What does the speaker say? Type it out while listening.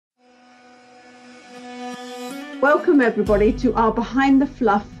Welcome everybody to our Behind the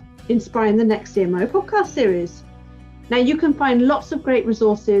Fluff, Inspiring the Next CMO podcast series. Now you can find lots of great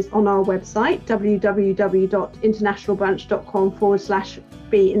resources on our website,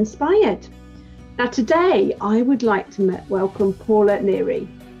 www.internationalbranch.com/be inspired. Now today I would like to welcome Paula Neary.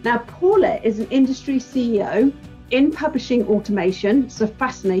 Now Paula is an industry CEO in publishing automation. It's a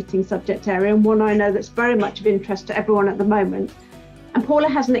fascinating subject area and one I know that's very much of interest to everyone at the moment. And Paula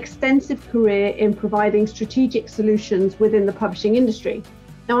has an extensive career in providing strategic solutions within the publishing industry.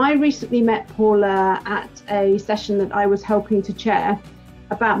 Now, I recently met Paula at a session that I was helping to chair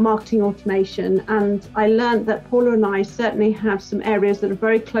about marketing automation, and I learned that Paula and I certainly have some areas that are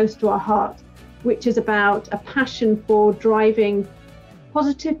very close to our heart, which is about a passion for driving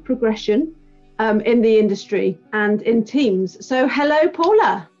positive progression in the industry and in teams. So hello,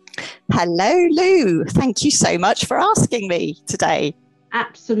 Paula. Hello, Lou. Thank you so much for asking me today.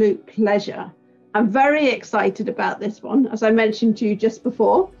 Absolute pleasure. I'm very excited about this one, as I mentioned to you just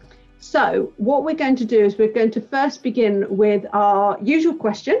before. So what we're going to do is we're going to first begin with our usual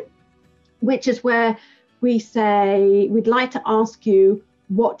question, which is where we say we'd like to ask you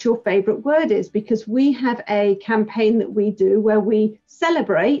what your favorite word is, because we have a campaign that we do where we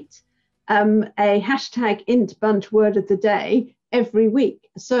celebrate a hashtag #IntBunch word of the day every week.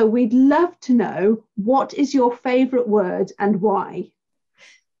 So we'd love to know, what is your favorite word and why?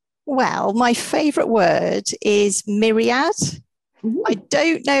 Well, my favorite word is myriad. Ooh. I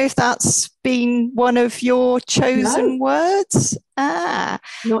don't know if that's been one of your chosen words. Well,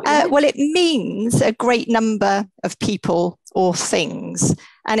 it means a great number of people or things.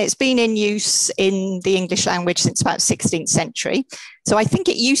 And it's been in use in the English language since about 16th century. So I think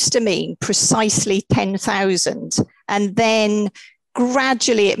it used to mean precisely 10,000. And then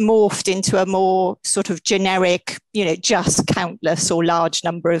gradually it morphed into a more sort of generic, just countless or large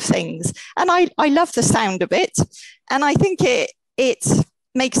number of things. And I love the sound of it. And I think it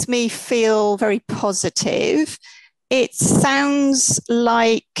makes me feel very positive. It sounds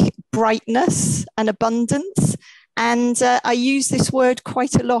like brightness and abundance. And I use this word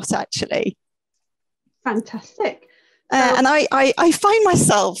quite a lot, actually. Fantastic. And I find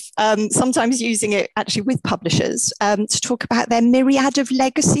myself sometimes using it actually with publishers to talk about their myriad of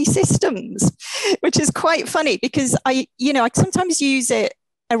legacy systems, which is quite funny because I sometimes use it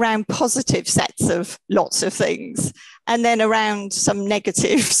around positive sets of lots of things and then around some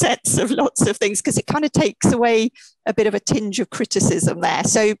negative sets of lots of things, because it kind of takes away a bit of a tinge of criticism there.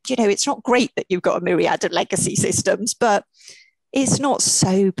 So, it's not great that you've got a myriad of legacy systems, but it's not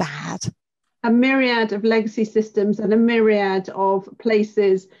so bad. A myriad of legacy systems and a myriad of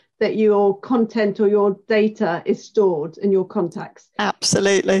places that your content or your data is stored in your contacts.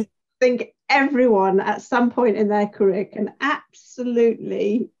 Absolutely. I think everyone at some point in their career can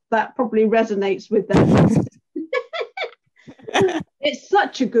that probably resonates with them. It's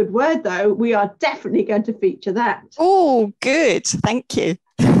such a good word, though. We are definitely going to feature that. Oh, good. Thank you.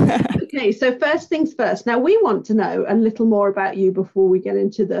 Okay, so first things first. Now, we want to know a little more about you before we get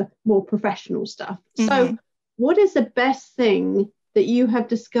into the more professional stuff. Mm-hmm. So what is the best thing that you have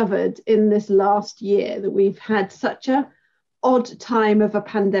discovered in this last year that we've had such a odd time of a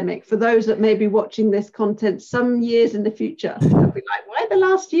pandemic? For those that may be watching this content some years in the future, they'll be like, why the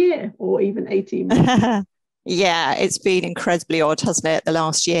last year or even 18 months? Yeah, it's been incredibly odd, hasn't it, the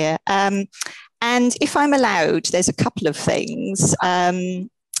last year? And if I'm allowed, there's a couple of things.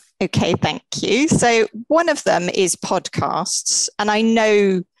 Okay, thank you. So one of them is podcasts. And I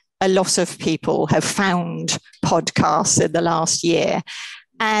know a lot of people have found podcasts in the last year.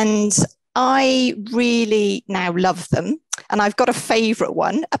 And I really now love them. And I've got a favourite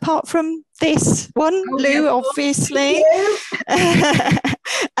one, apart from this one, Lou, obviously.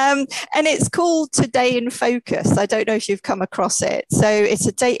 And it's called Today in Focus. I don't know if you've come across it. So it's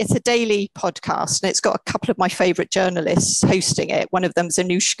a daily podcast, and it's got a couple of my favourite journalists hosting it. One of them's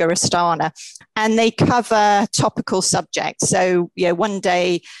Anushka Astana, and they cover topical subjects. So, one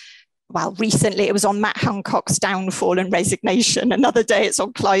day, recently it was on Matt Hancock's downfall and resignation. Another day it's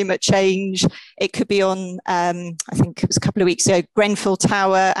on climate change. It could be on, I think it was a couple of weeks ago, Grenfell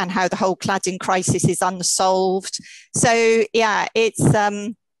Tower and how the whole cladding crisis is unsolved. So yeah, it's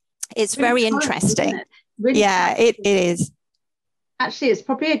very interesting. Really it is. Actually, it's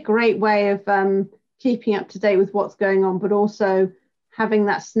probably a great way of keeping up to date with what's going on, but also having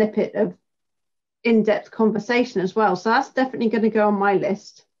that snippet of in-depth conversation as well. So that's definitely going to go on my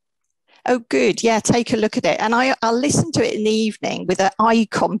list. Oh, good. Yeah, take a look at it. And I'll listen to it in the evening with an eye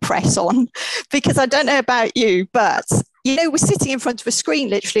compress on, because I don't know about you, but, we're sitting in front of a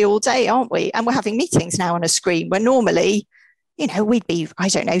screen literally all day, aren't we? And we're having meetings now on a screen where normally, we'd be, I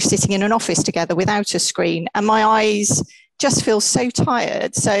don't know, sitting in an office together without a screen, and my eyes just feel so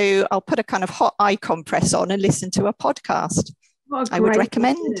tired. So I'll put a kind of hot eye compress on and listen to a podcast. I would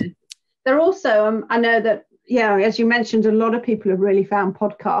recommend. Idea. They're also, I know that, as you mentioned, a lot of people have really found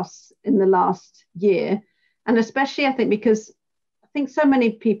podcasts in the last year. And especially, I think, because I think so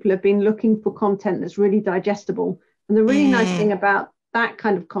many people have been looking for content that's really digestible. And the really nice thing about that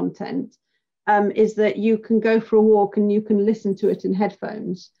kind of content is that you can go for a walk and you can listen to it in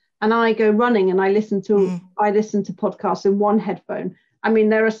headphones. And I go running and I listen to podcasts in one headphone. I mean,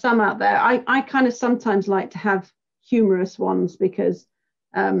 there are some out there. I kind of sometimes like to have humorous ones because,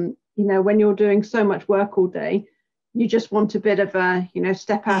 when you're doing so much work all day, you just want a bit of a,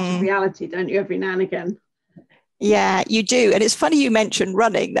 step out of reality, don't you, every now and again? Yeah, you do. And it's funny you mentioned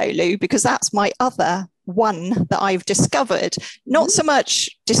running though, Lou, because that's my other one that I've discovered. Not so much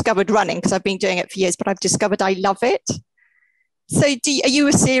discovered running because I've been doing it for years, but I've discovered I love it. So are you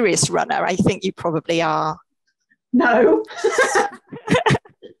a serious runner? I think you probably are. No.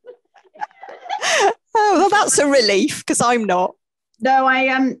 Oh, well, that's a relief because I'm not. No,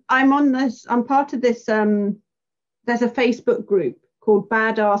 I'm on this. I'm part of this. There's a Facebook group called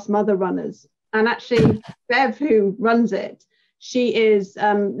Badass Mother Runners. And actually, Bev, who runs it, she is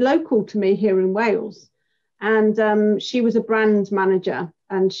local to me here in Wales. And she was a brand manager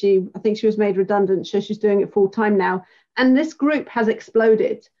and I think she was made redundant. So she's doing it full time now. And this group has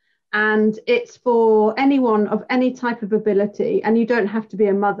exploded. And it's for anyone of any type of ability. And you don't have to be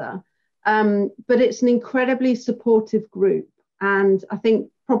a mother. But it's an incredibly supportive group. And I think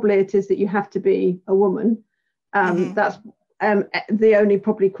probably it is that you have to be a woman. That's the only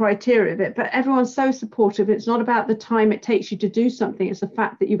probably criteria of it. But everyone's so supportive. It's not about the time it takes you to do something. It's the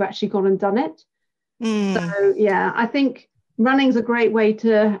fact that you've actually gone and done it. So, I think running's a great way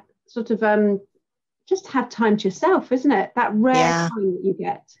to sort of just have time to yourself, isn't it? That rare time that you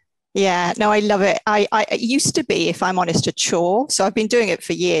get. Yeah, no, I love it. It used to be, if I'm honest, a chore. So I've been doing it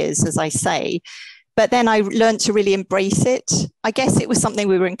for years, as I say. But then I learned to really embrace it. I guess it was something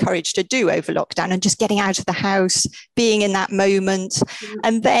we were encouraged to do over lockdown and just getting out of the house, being in that moment.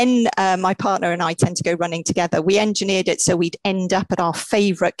 And then my partner and I tend to go running together. We engineered it so we'd end up at our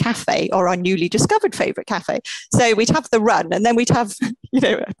favorite cafe or our newly discovered favorite cafe. So we'd have the run and then we'd have,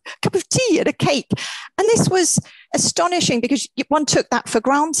 a cup of tea and a cake. And this was astonishing because one took that for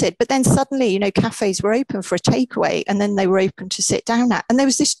granted, but then suddenly, cafes were open for a takeaway and then they were open to sit down at. And there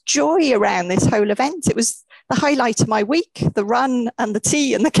was this joy around this whole event. It was the highlight of my week, the run and the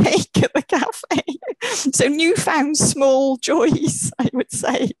tea and the cake at the cafe. So newfound small joys, I would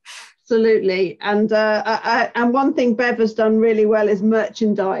say. Absolutely. And one thing Bev has done really well is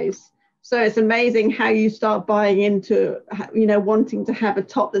merchandise. So it's amazing how you start buying into, wanting to have a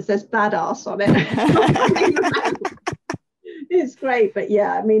top that says badass on it. It's great. But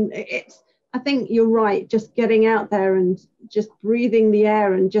I think you're right. Just getting out there and just breathing the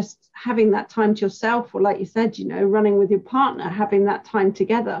air and just having that time to yourself, or like you said, running with your partner, having that time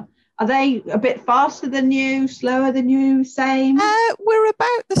together. Are they a bit faster than you, slower than you, same? We're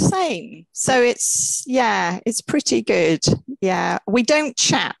about the same. So it's pretty good. Yeah. We don't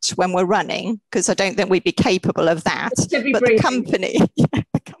chat when we're running because I don't think we'd be capable of that. But the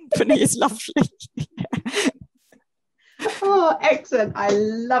company is lovely. Oh, excellent. I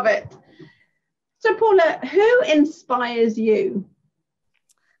love it. So Paula, who inspires you?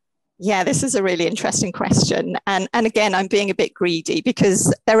 Yeah, this is a really interesting question. And again, I'm being a bit greedy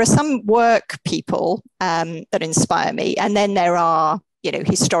because there are some work people that inspire me. And then there are,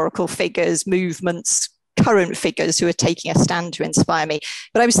 historical figures, movements, current figures who are taking a stand to inspire me.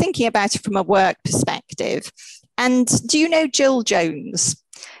 But I was thinking about it from a work perspective. And do you know Jill Jones?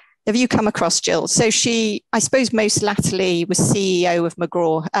 Have you come across Jill? So she, I suppose most latterly was CEO of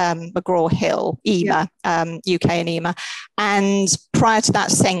McGraw-Hill, EMA, UK and EMA. And prior to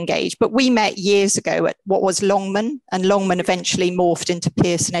that, Cengage. But we met years ago at what was Longman, and Longman eventually morphed into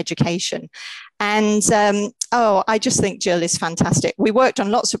Pearson Education. And I just think Jill is fantastic. We worked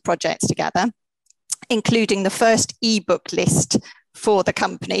on lots of projects together, including the first ebook list for the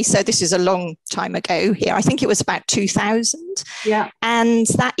company. So this is a long time ago here. I think it was about 2000. Yeah. And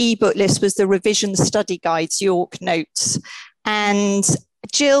that ebook list was the revision study guides, York Notes. And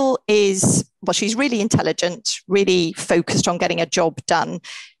Jill she's really intelligent, really focused on getting a job done.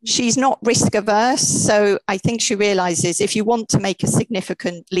 She's not risk averse. So I think she realizes if you want to make a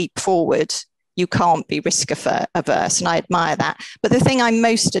significant leap forward, you can't be risk averse. And I admire that. But the thing I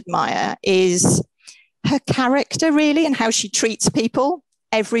most admire is her character, really, and how she treats people,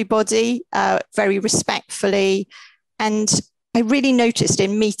 everybody, very respectfully. And I really noticed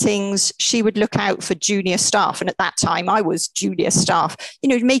in meetings, she would look out for junior staff. And at that time, I was junior staff,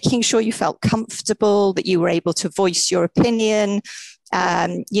 making sure you felt comfortable, that you were able to voice your opinion.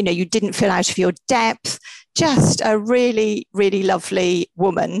 You didn't feel out of your depth. Just a really, really lovely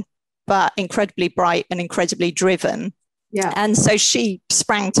woman, but incredibly bright and incredibly driven. Yeah. And so she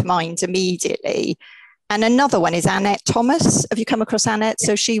sprang to mind immediately. And another one is Annette Thomas. Have you come across Annette?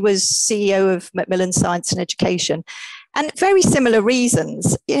 So she was CEO of Macmillan Science and Education. And very similar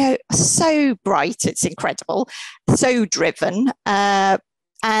reasons, so bright, it's incredible, so driven.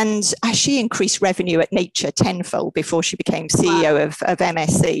 And she increased revenue at Nature tenfold before she became CEO of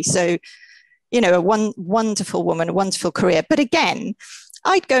MSC. So, a wonderful woman, a wonderful career. But again,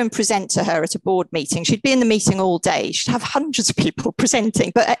 I'd go and present to her at a board meeting. She'd be in the meeting all day. She'd have hundreds of people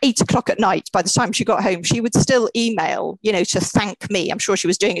presenting. But at 8 o'clock at night, by the time she got home, she would still email, to thank me. I'm sure she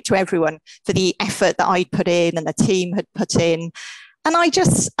was doing it to everyone for the effort that I'd put in and the team had put in. And I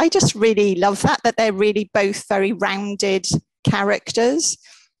just really love that they're really both very rounded characters.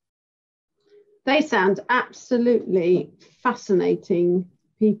 They sound absolutely fascinating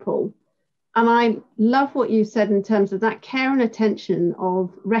people. And I love what you said in terms of that care and attention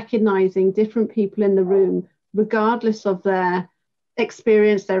of recognizing different people in the room, regardless of their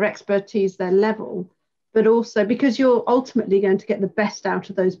experience, their expertise, their level, but also because you're ultimately going to get the best out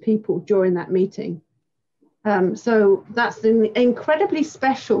of those people during that meeting. So that's incredibly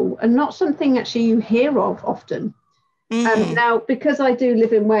special and not something actually you hear of often. Now, because I do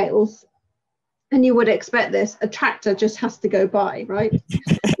live in Wales, and you would expect this, a tractor just has to go by, right?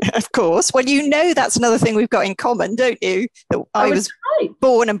 Of course. Well, that's another thing we've got in common, don't you? That I was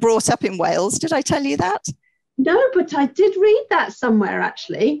born and brought up in Wales. Did I tell you that? No, but I did read that somewhere,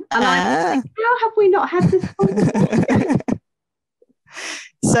 actually. And I think, how have we not had this conversation?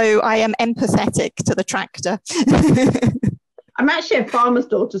 So I am empathetic to the tractor. I'm actually a farmer's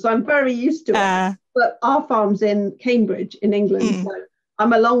daughter, so I'm very used to it. But our farm's in Cambridge, in England, so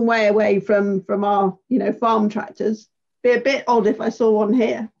I'm a long way away from our, farm tractors. Be a bit odd if I saw one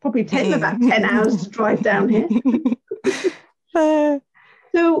here. Probably take me about 10 hours to drive down here. So,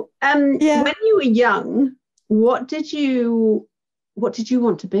 when you were young, what did you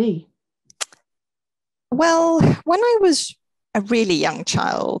want to be? Well, when I was a really young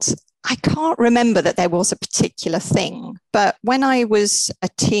child, I can't remember that there was a particular thing. But when I was a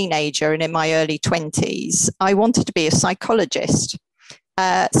teenager and in my early 20s, I wanted to be a psychologist.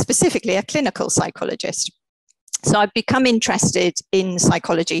 Specifically a clinical psychologist. So I've become interested in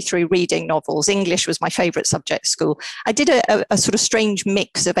psychology through reading novels. English was my favorite subject at school. I did a sort of strange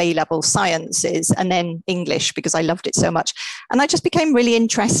mix of A-level sciences and then English because I loved it so much. And I just became really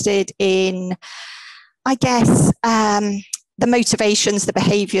interested in, I guess, the motivations, the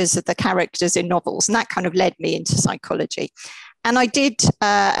behaviors of the characters in novels. And that kind of led me into psychology. And I did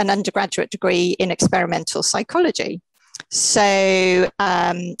an undergraduate degree in experimental psychology. So,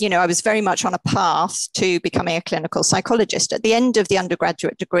 I was very much on a path to becoming a clinical psychologist. At the end of the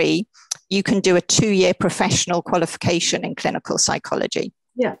undergraduate degree, you can do a 2-year professional qualification in clinical psychology.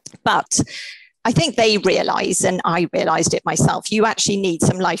 Yeah. But I think they realize, and I realized it myself, you actually need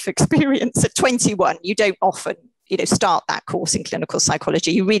some life experience. At 21, you don't often, start that course in clinical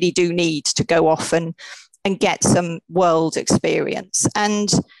psychology. You really do need to go off and get some world experience.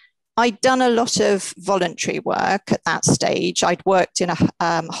 And I'd done a lot of voluntary work at that stage. I'd worked in a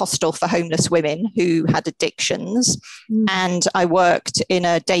hostel for homeless women who had addictions, and I worked in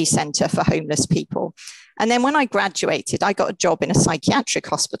a day centre for homeless people. And then when I graduated, I got a job in a psychiatric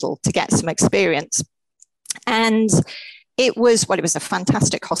hospital to get some experience. And it was a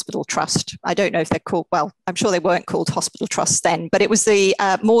fantastic hospital trust. I don't know if they're called, I'm sure they weren't called hospital trusts then, but it was the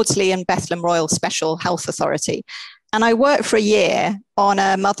Maudsley and Bethlehem Royal Special Health Authority. And I worked for a year on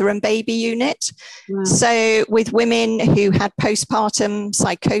a mother and baby unit. Wow. So with women who had postpartum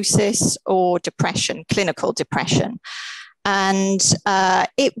psychosis or depression, clinical depression. And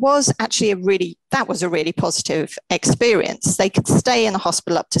it was actually a really positive experience. They could stay in the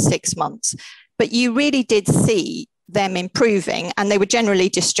hospital up to 6 months, but you really did see them improving, and they were generally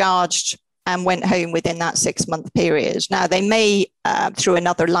discharged and went home within that 6-month period. Now, they may, through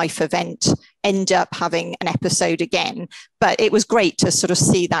another life event, end up having an episode again, but it was great to sort of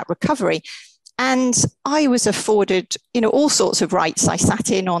see that recovery. And I was afforded, all sorts of rights. I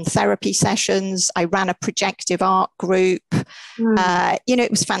sat in on therapy sessions. I ran a projective art group. It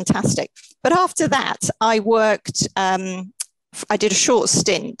was fantastic. But after that, I worked, I did a short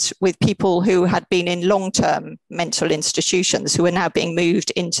stint with people who had been in long-term mental institutions who are now being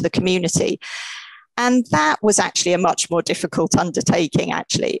moved into the community. And that was actually a much more difficult undertaking,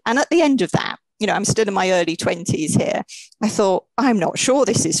 actually. And at the end of that, I'm still in my early 20s here. I thought, I'm not sure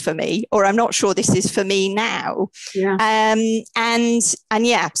this is for me, or I'm not sure this is for me now. Yeah. And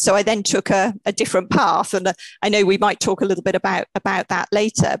yeah, so I then took a different path, and I know we might talk a little bit about that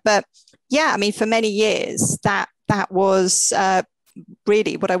later. But yeah, I mean, for many years, that was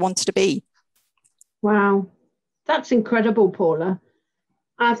really what I wanted to be. Wow, that's incredible, Paula.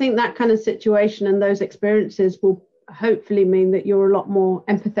 I think that kind of situation and those experiences will hopefully mean that you're a lot more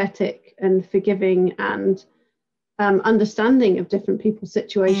empathetic and forgiving and understanding of different people's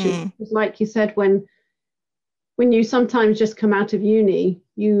situations. Because like you said, when you sometimes just come out of uni,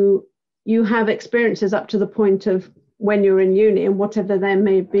 you have experiences up to the point of when you're in uni and whatever there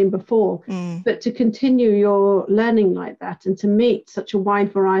may have been before. But to continue your learning like that and to meet such a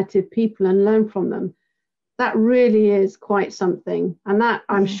wide variety of people and learn from them, that really is quite something. And that,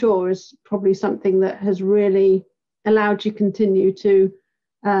 I'm sure, is probably something that has really allowed you continue to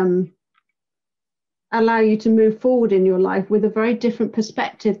allow you to move forward in your life with a very different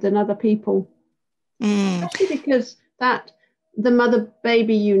perspective than other people. Especially because that the mother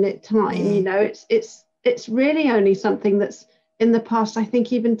baby unit time, it's really only something that's in the past, I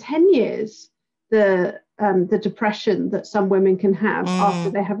think even 10 years, the depression that some women can have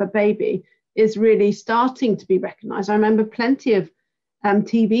after they have a baby is really starting to be recognized. I remember plenty of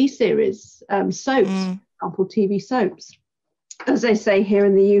TV series, soaps, for example, TV soaps, as they say here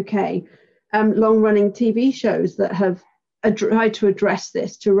in the UK, long-running TV shows that have tried to address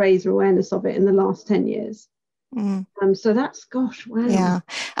this, to raise awareness of it in the last 10 years. So that's, gosh, wow. Yeah,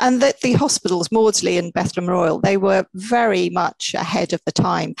 and the hospitals, Maudsley and Bethlem Royal, they were very much ahead of the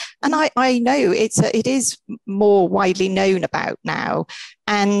time. And I know it is more widely known about now.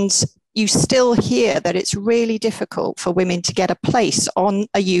 And you still hear that it's really difficult for women to get a place on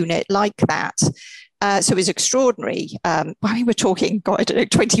a unit like that. So it was extraordinary. I mean, we're talking, God, I don't know,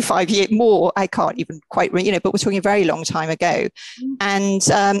 25 years more. I can't even quite, but we're talking a very long time ago. And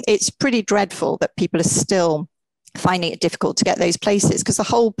it's pretty dreadful that people are still finding it difficult to get those places, because the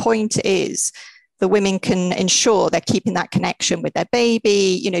whole point is the women can ensure they're keeping that connection with their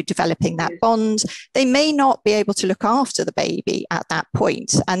baby, developing that bond. They may not be able to look after the baby at that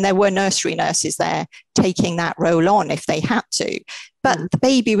point, and there were nursery nurses there taking that role on if they had to. But the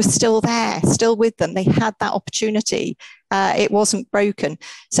baby was still there, still with them. They had that opportunity. It wasn't broken.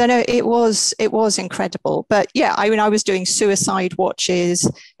 So no, it was incredible. But yeah, I mean, I was doing suicide watches.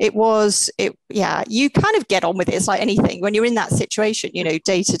 You kind of get on with it. It's like anything. When you're in that situation,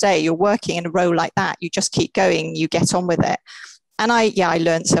 day to day, you're working in a role like that. You just keep going. You get on with it. And I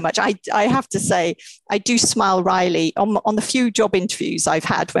learned so much. I have to say, I do smile wryly on the few job interviews I've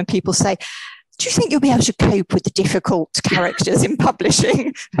had when people say, do you think you'll be able to cope with the difficult characters in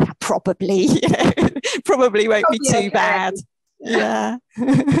publishing? Probably, probably won't be too bad. Yeah. I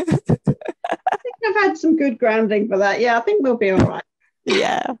think I've had some good grounding for that. Yeah, I think we'll be all right.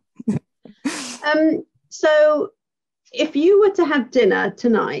 Yeah. So if you were to have dinner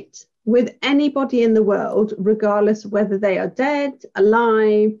tonight with anybody in the world, regardless of whether they are dead,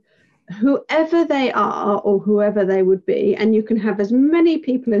 alive, whoever they are or whoever they would be, and you can have as many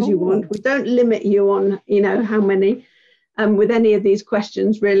people as you want. We don't limit you on, how many with any of these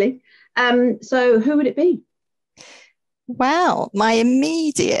questions, really. So who would it be? Well, my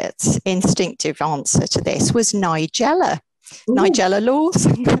immediate instinctive answer to this was Nigella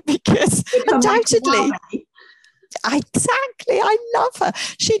Lawson, because undoubtedly, exactly, I love her.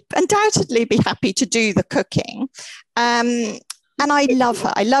 She'd undoubtedly be happy to do the cooking. And I love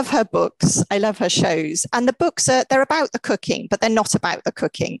her. I love her books. I love her shows. And the books they're about the cooking, but they're not about the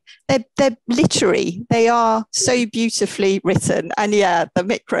cooking. They're literary. They are so beautifully written. And yeah, the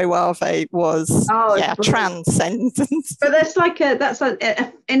microwave was transcendent. But that's like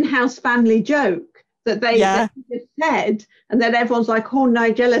an in-house family joke that they just said, and then everyone's like, oh,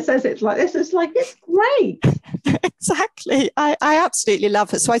 Nigella says it's like this. It's like, it's great. Exactly. I absolutely love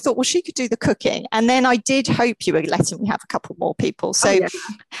her. So I thought, well, she could do the cooking. And then I did hope you were letting me have a couple more people. So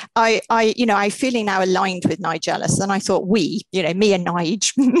I'm feeling now aligned with Nigella. So then I thought me and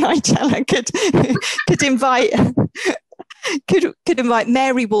Nigella could invite could invite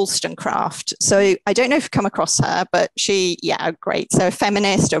Mary Wollstonecraft. So I don't know if you've come across her, but she, great. So a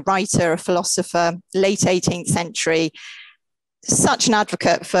feminist, a writer, a philosopher, late 18th century, such an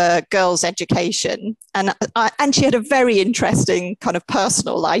advocate for girls' education. And she had a very interesting kind of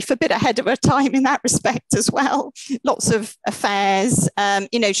personal life, a bit ahead of her time in that respect as well. Lots of affairs.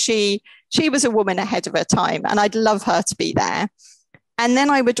 She was a woman ahead of her time, and I'd love her to be there. And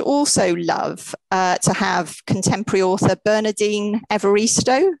then I would also love to have contemporary author Bernardine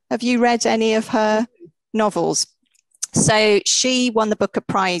Evaristo. Have you read any of her novels? So she won the Booker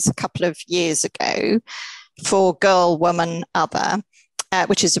Prize a couple of years ago for Girl, Woman, Other,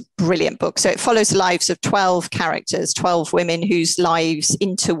 which is a brilliant book. So it follows the lives of 12 characters, 12 women whose lives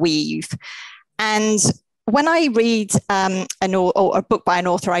interweave. And when I read or a book by an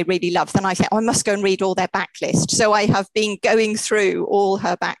author I really love, then I think, oh, I must go and read all their backlist. So I have been going through all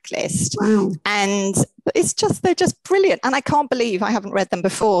her backlist. Wow. And they're just brilliant. And I can't believe I haven't read them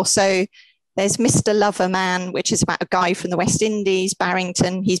before. So there's Mr. Lover Man, which is about a guy from the West Indies,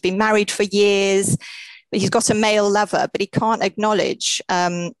 Barrington. He's been married for years. He's got a male lover, but he can't acknowledge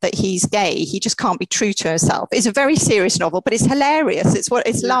that he's gay. He just can't be true to himself. It's a very serious novel, but it's hilarious.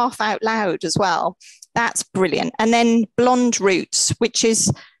 It's laugh out loud as well. That's brilliant. And then Blonde Roots, which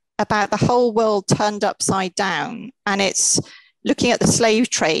is about the whole world turned upside down. And it's looking at the slave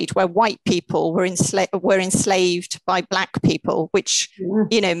trade where white people were enslaved by black people, which,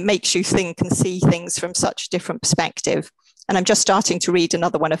 makes you think and see things from such a different perspective. And I'm just starting to read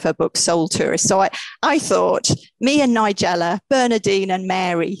another one of her books, Soul Tourist. So I thought, me and Nigella, Bernadine and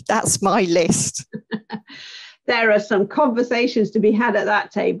Mary, that's my list. There are some conversations to be had at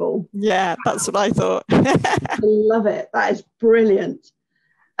that table. Yeah, that's what I thought. I love it. That is brilliant.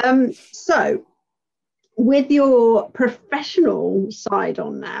 So with your professional side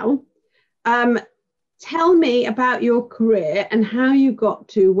on now, tell me about your career and how you got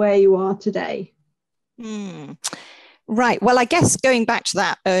to where you are today. Right. Well, I guess going back to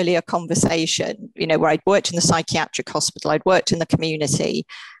that earlier conversation, where I'd worked in the psychiatric hospital, I'd worked in the community.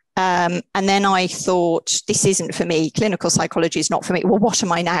 And then I thought, this isn't for me. Clinical psychology is not for me. Well, what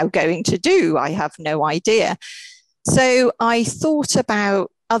am I now going to do? I have no idea. So I thought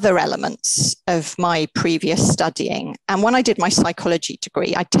about other elements of my previous studying. And when I did my psychology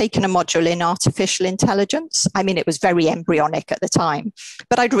degree, I'd taken a module in artificial intelligence. I mean, it was very embryonic at the time,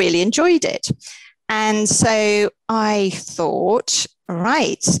 but I'd really enjoyed it. And so I thought,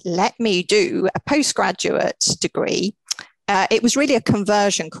 right, let me do a postgraduate degree. It was really a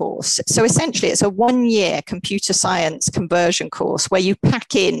conversion course. So essentially, it's a 1-year computer science conversion course where you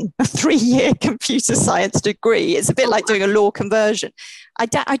pack in a 3-year computer science degree. It's a bit like doing a law conversion. I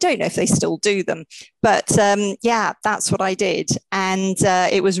don't know if they still do them, but that's what I did. And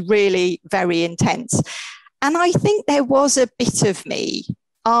it was really very intense. And I think there was a bit of me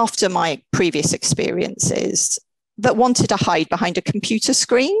after my previous experiences that wanted to hide behind a computer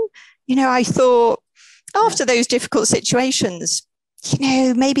screen. I thought, after those difficult situations,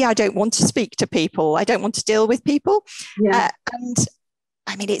 maybe I don't want to speak to people. I don't want to deal with people. Yeah. And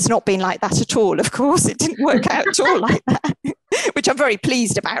I mean, it's not been like that at all. Of course, it didn't work out at all like that, which I'm very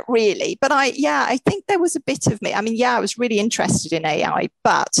pleased about, really. But I think there was a bit of me. I mean, I was really interested in AI,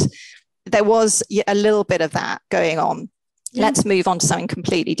 but there was a little bit of that going on. Yeah. Let's move on to something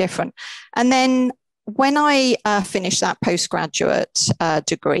completely different. And then when I finished that postgraduate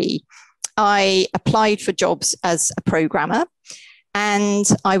degree, I applied for jobs as a programmer, and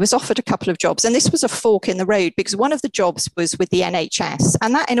I was offered a couple of jobs. And this was a fork in the road because one of the jobs was with the NHS.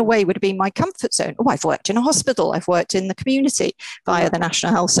 And that in a way would have been my comfort zone. Oh, I've worked in a hospital. I've worked in the community via the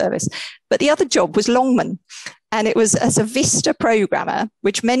National Health Service. But the other job was Longman. And it was as a Vista programmer,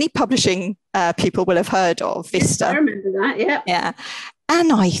 which many publishing people will have heard of, Vista. Yes, I remember that, yeah. Yeah.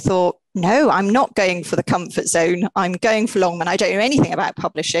 And I thought, no, I'm not going for the comfort zone. I'm going for Longman. I don't know anything about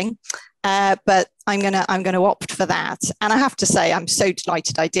publishing. But I'm gonna opt for that. And I have to say, I'm so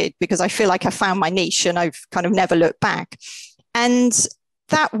delighted I did, because I feel like I found my niche and I've kind of never looked back. And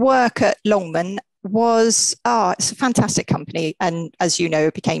that work at Longman was, it's a fantastic company. And as you know,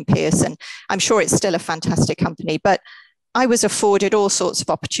 it became Pearson. I'm sure it's still a fantastic company, but I was afforded all sorts of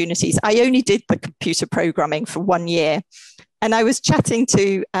opportunities. I only did the computer programming for 1 year. And I was chatting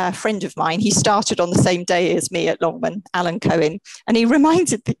to a friend of mine. He started on the same day as me at Longman, Alan Cohen. And he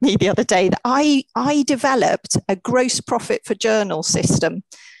reminded me the other day that I developed a gross profit for journal system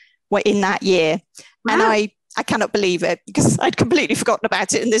in that year. Wow. And I cannot believe it, because I'd completely forgotten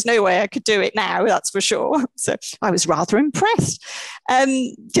about it, and there's no way I could do it now, that's for sure. So I was rather impressed.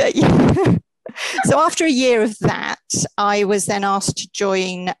 So after a year of that, I was then asked to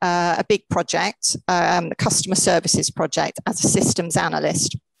join a big project, the customer services project, as a systems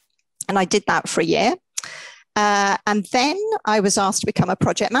analyst. And I did that for a year. And then I was asked to become a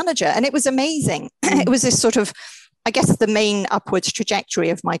project manager, and it was amazing. It was this sort of, I guess, the main upwards trajectory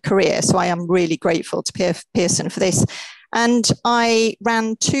of my career. So I am really grateful to Pearson for this. And I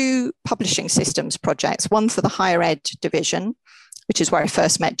ran 2 publishing systems projects, one for the higher ed division, which is where I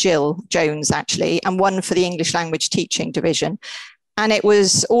first met Jill Jones, actually, and one for the English language teaching division. And it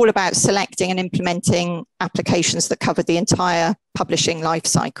was all about selecting and implementing applications that covered the entire publishing life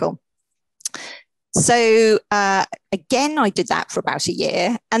cycle. So again, I did that for about a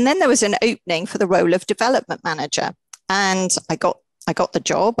year. And then there was an opening for the role of development manager. And I got the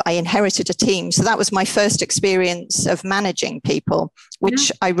job. I inherited a team. So that was my first experience of managing people,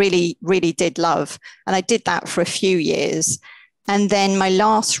 which I really, really did love. And I did that for a few years. And then my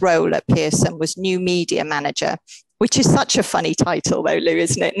last role at Pearson was new media manager, which is such a funny title though, Lou,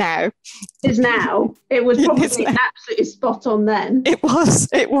 isn't it now? It is now. It was probably absolutely spot on then. It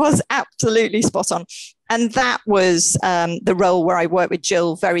was absolutely spot on. And that was the role where I worked with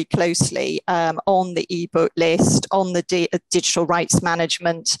Jill very closely on the ebook list, on the digital rights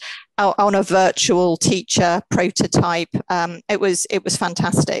management, on a virtual teacher prototype. It was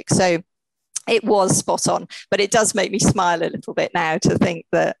fantastic. So it was spot on, but it does make me smile a little bit now to think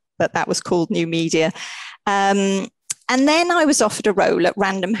that was called new media. And then I was offered a role at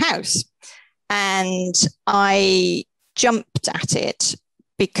Random House, and I jumped at it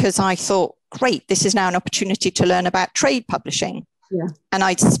because I thought, great, this is now an opportunity to learn about trade publishing. Yeah. And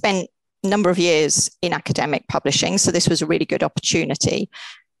I'd spent a number of years in academic publishing, so this was a really good opportunity.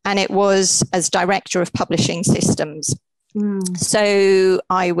 And it was as director of publishing systems. So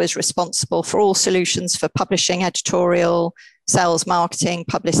I was responsible for all solutions for publishing, editorial, sales, marketing,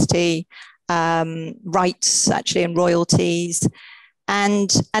 publicity, rights, actually, and royalties. And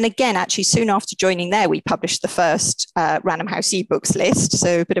again, actually, soon after joining there, we published the first Random House ebooks list.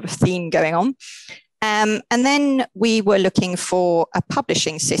 So a bit of a theme going on. And then we were looking for a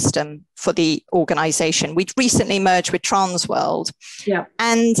publishing system for the organization. We'd recently merged with Transworld. Yeah.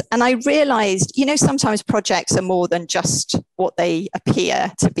 And I realized, sometimes projects are more than just what they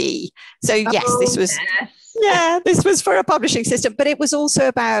appear to be. So yes, this was for a publishing system, but it was also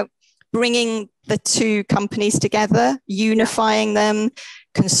about bringing the two companies together, unifying them,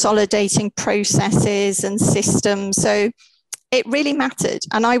 consolidating processes and systems. So it really mattered.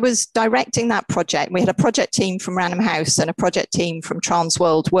 And I was directing that project. We had a project team from Random House and a project team from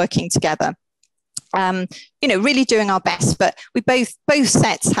Transworld working together, really doing our best. But we both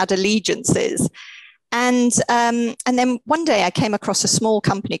sets had allegiances. And then one day I came across a small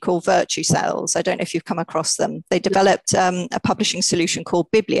company called Virtue Sales. I don't know if you've come across them. They developed a publishing solution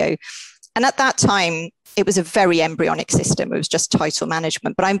called Biblio. And at that time, it was a very embryonic system. It was just title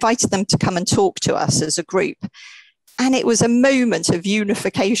management. But I invited them to come and talk to us as a group. And it was a moment of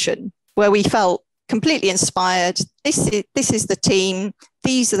unification where we felt completely inspired. This is the team.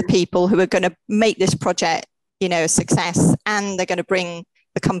 These are the people who are going to make this project, a success. And they're going to bring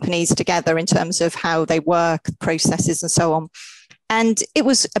the companies together in terms of how they work, processes, and so on. And it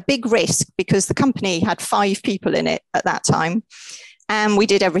was a big risk because the company had 5 people in it at that time. And we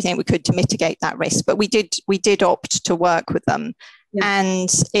did everything we could to mitigate that risk. But we did opt to work with them. Yeah. And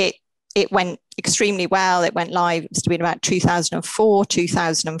it went extremely well. It went live. It must have been about 2004,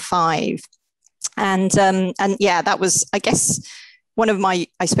 2005. And yeah, that was, I guess, one of my,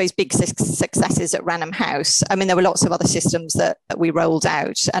 I suppose, big successes at Random House. I mean, there were lots of other systems that we rolled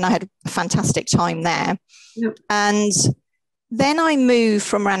out, and I had a fantastic time there. Yep. And then I moved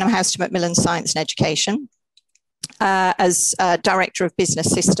from Random House to Macmillan Science and Education as Director of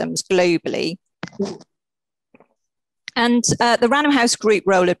Business Systems globally. Yep. And the Random House Group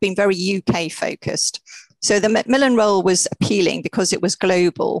role had been very UK focused. So the Macmillan role was appealing because it was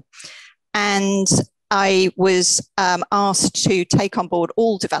global. And I was asked to take on board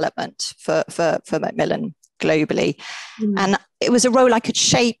all development for Macmillan globally. Mm. And it was a role I could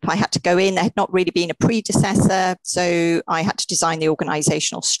shape. I had to go in. There had not really been a predecessor. So I had to design the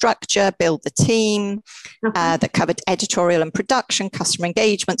organizational structure, build the team that covered editorial and production, customer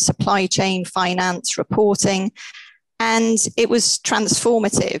engagement, supply chain, finance, reporting. And it was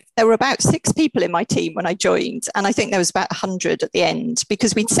transformative. There were about 6 people in my team when I joined, and I think there was about 100 at the end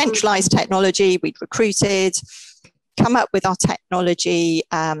because we'd centralized technology, we'd recruited, come up with our technology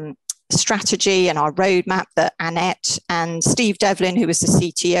strategy and our roadmap that Annette and Steve Devlin, who was the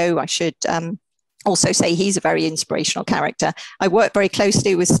CTO, I should also say he's a very inspirational character. I worked very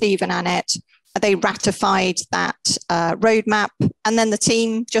closely with Steve and Annette. They ratified that roadmap, and then the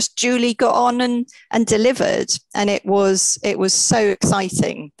team just duly got on and delivered. And it was so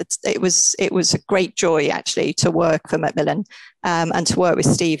exciting. It was a great joy actually to work for Macmillan and to work with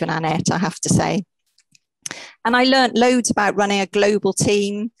Steve and Annette, I have to say. And I learned loads about running a global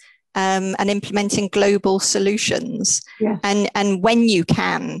team and implementing global solutions. Yeah. And when you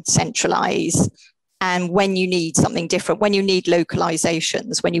can centralize, and when you need something different, when you need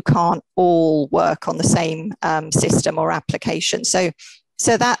localizations, when you can't all work on the same system or application. So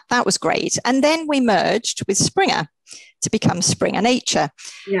that was great. And then we merged with Springer to become Springer Nature.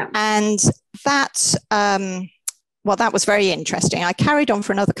 Yeah. And that well, that was very interesting. I carried on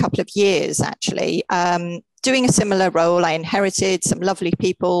for another couple of years, actually, doing a similar role. I inherited some lovely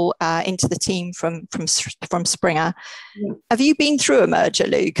people into the team from Springer. Yeah. Have you been through a merger,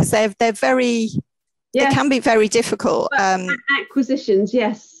 Lou? Because they're very, they can be very difficult. Acquisitions,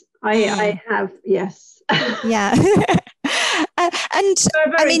 yes, I have, yes. Yeah. And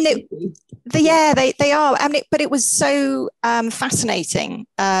I mean, they are. I mean, but it was so fascinating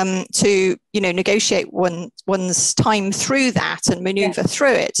to negotiate one's time through that and maneuver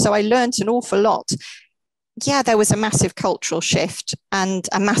through it. So I learned an awful lot. Yeah, there was a massive cultural shift and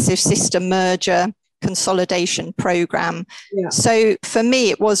a massive system merger consolidation program. Yeah. So for me,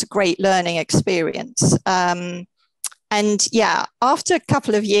 it was a great learning experience. And yeah, after a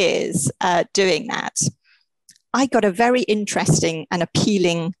couple of years doing that, I got a very interesting and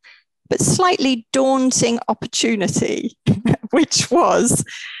appealing, but slightly daunting opportunity, which was,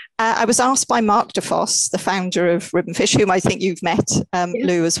 I was asked by Mark DeVos, the founder of Ribbonfish, whom I think you've met,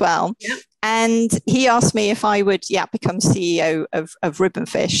 Lou, as well. Yeah. And he asked me if I would, become CEO of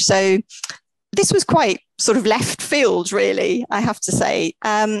Ribbonfish. So this was quite sort of left field, really, I have to say.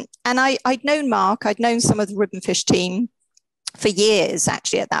 And I'd known Mark, I'd known some of the Ribbonfish team for years,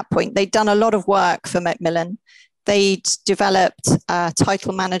 actually, at that point. They'd done a lot of work for Macmillan. They'd developed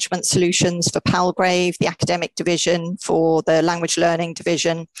title management solutions for Palgrave, the academic division, for the language learning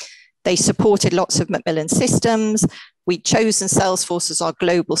division. They supported lots of Macmillan systems. We'd chosen Salesforce as our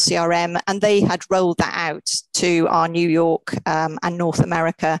global CRM, and they had rolled that out to our New York and North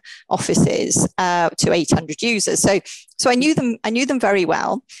America offices to 800 users. So I knew them very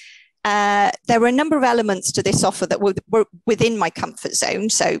well. There were a number of elements to this offer that were within my comfort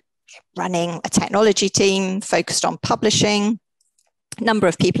zone. So running a technology team focused on publishing, a number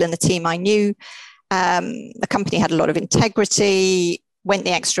of people in the team I knew. The company had a lot of integrity, went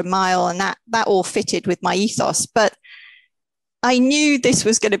the extra mile, and that all fitted with my ethos. But I knew this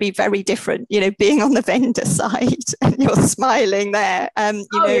was going to be very different, being on the vendor side, and you're smiling there.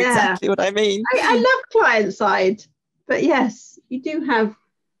 Exactly what I mean. I love client side, but yes, you do have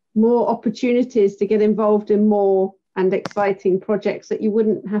more opportunities to get involved in more and exciting projects that you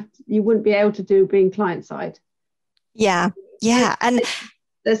wouldn't be able to do being client side. Yeah, and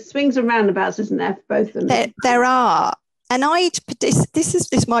there's swings and roundabouts, isn't there, for both of them? There are. And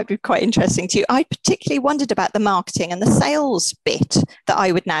this might be quite interesting to you. I particularly wondered about the marketing and the sales bit that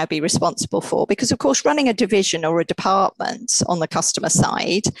I would now be responsible for, because of course, running a division or a department on the customer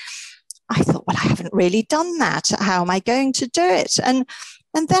side, I thought, well, I haven't really done that. How am I going to do it? And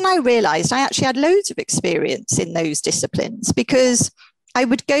then I realized I actually had loads of experience in those disciplines, because I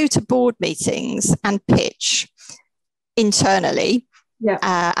would go to board meetings and pitch internally. Yeah.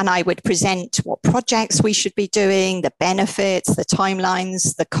 And I would present what projects we should be doing, the benefits, the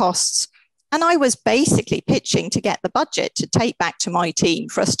timelines, the costs. And I was basically pitching to get the budget to take back to my team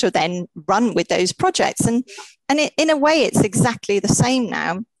for us to then run with those projects. And in a way, it's exactly the same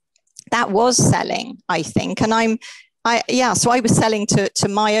now. That was selling, I think. And so I was selling to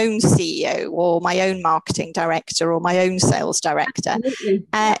my own CEO or my own marketing director or my own sales director.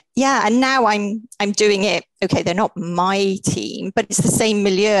 And now I'm doing it. Okay, they're not my team, but it's the same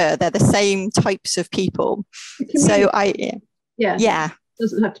milieu. They're the same types of people. So it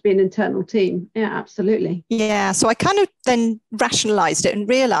doesn't have to be an internal team. Yeah, absolutely. Yeah. So I kind of then rationalized it and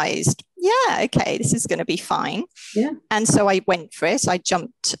realized, okay, this is going to be fine. Yeah. And so I went for it. I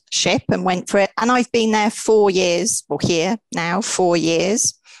jumped ship and went for it. And I've been there 4 years, or here now 4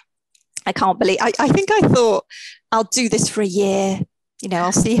 years. I can't believe, I think I thought I'll do this for a year.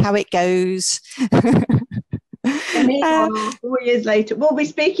 I'll see how it goes. And meanwhile, 4 years later, we'll be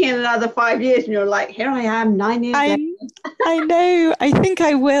speaking in another 5 years, and you're like, here I am, 9 years later. I know. I think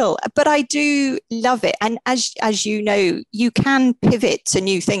I will, but I do love it. And as you know, you can pivot to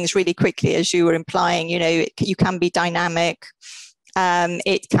new things really quickly, as you were implying. You can be dynamic.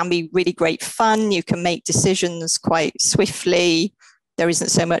 It can be really great fun. You can make decisions quite swiftly. There isn't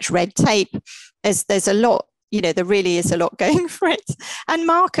so much red tape. There's a lot. There really is a lot going for it. And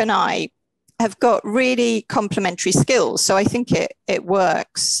Mark and I have got really complementary skills. So I think it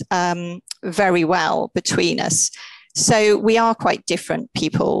works very well between us. So we are quite different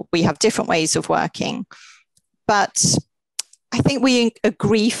people. We have different ways of working. But I think we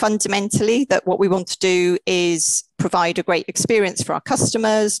agree fundamentally that what we want to do is provide a great experience for our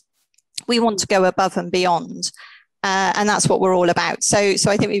customers. We want to go above and beyond. And that's what we're all about. So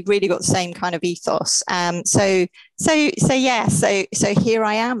I think we've really got the same kind of ethos. So here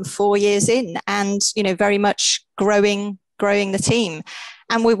I am 4 years in, and very much growing growing the team.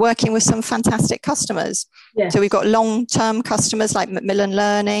 And we're working with some fantastic customers. Yes. So we've got long-term customers like Macmillan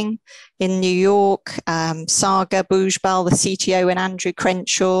Learning in New York, Saga Boujbal, the CTO, and Andrew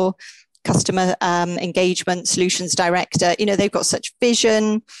Crenshaw, customer engagement solutions director. You know, they've got such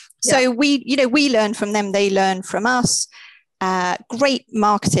vision. Yeah. So we learn from them, they learn from us. Great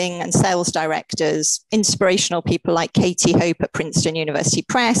marketing and sales directors, inspirational people like Katie Hope at Princeton University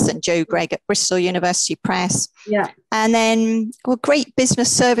Press and Joe Gregg at Bristol University Press. Yeah. And then great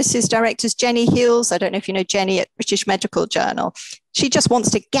business services directors, Jenny Hills. I don't know if you know Jenny at British Medical Journal. She just wants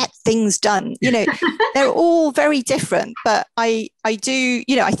to get things done. You know, they're all very different, but I do,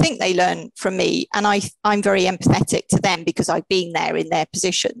 you know, I think they learn from me, and I'm very empathetic to them because I've been there in their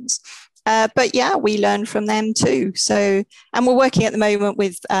positions. But yeah, we learn from them too. So, and we're working at the moment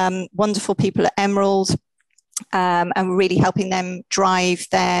with wonderful people at Emerald, and we're really helping them drive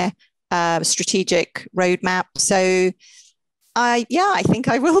their strategic roadmap. So, I think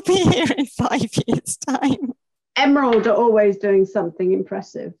I will be here in 5 years' time. Emerald are always doing something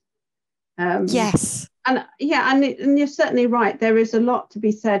impressive. Yes. And yeah, and you're certainly right. There is a lot to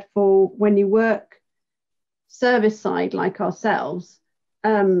be said for when you work service side like ourselves.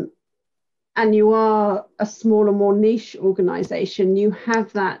 And you are a smaller, more niche organization, you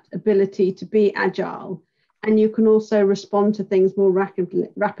have that ability to be agile, and you can also respond to things more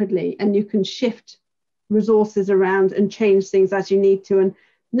rapidly, and you can shift resources around and change things as you need to. And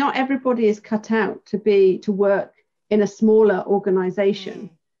not everybody is cut out to work in a smaller organization,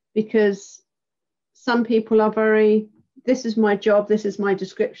 because some people are this is my job, this is my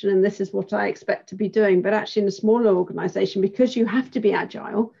description, and this is what I expect to be doing. But actually in a smaller organization, because you have to be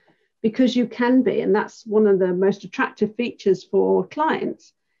agile, because you can be, and that's one of the most attractive features for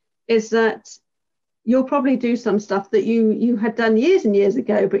clients, is that you'll probably do some stuff that you had done years and years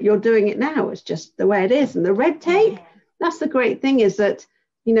ago, but you're doing it now. It's just the way it is. And the red tape, that's the great thing, is that,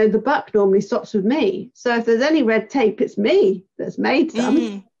 you know, the buck normally stops with me. So if there's any red tape, it's me that's made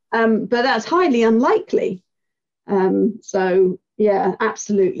some, but that's highly unlikely. So yeah,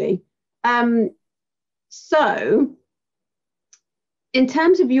 absolutely. So in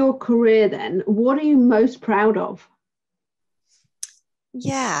terms of your career then, what are you most proud of?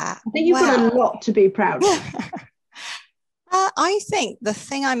 Yeah. I think you've got a lot to be proud of. I think the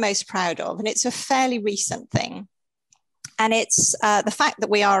thing I'm most proud of, and it's a fairly recent thing, and it's the fact that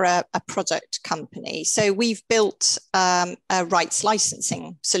we are a product company. So we've built a rights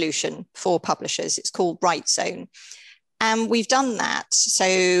licensing solution for publishers. It's called RightZone. And we've done that.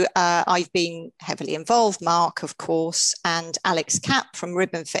 So I've been heavily involved, Mark, of course, and Alex Capp from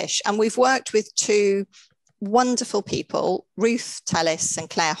Ribbonfish. And we've worked with two wonderful people, Ruth Tellis and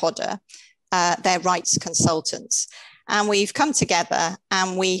Claire Hodder, their rights consultants. And we've come together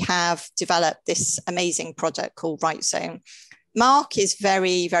and we have developed this amazing product called RightZone. Mark is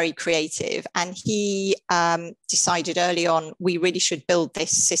very, very creative, and he decided early on we really should build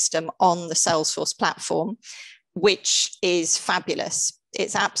this system on the Salesforce platform, which is fabulous.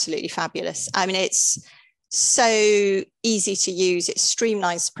 It's absolutely fabulous. I mean, it's so easy to use. It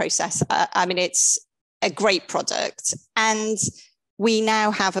streamlines the process. I mean, it's a great product. And we now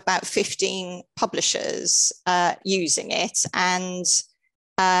have about 15 publishers using it. And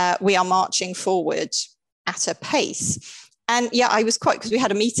we are marching forward at a pace. And yeah, I was quite, because we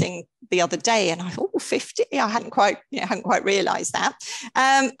had a meeting the other day and I thought, 50, I hadn't quite realized that.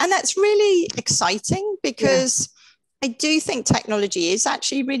 And that's really exciting, because I do think technology is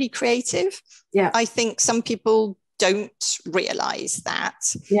actually really creative. Yeah. I think some people don't realize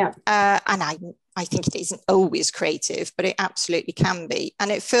that. Yeah. And I think it isn't always creative, but it absolutely can be.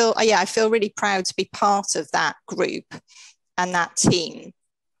 And I feel really proud to be part of that group and that team,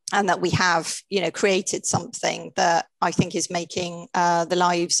 and that we have, created something that I think is making the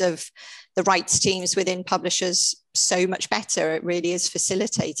lives of the rights teams within publishers so much better. It really is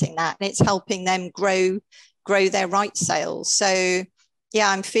facilitating that, and it's helping them grow their rights sales. So yeah,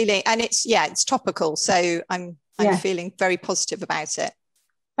 I'm feeling, and it's topical. So I'm feeling very positive about it.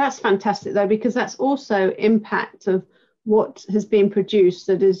 That's fantastic though, because that's also impact of what has been produced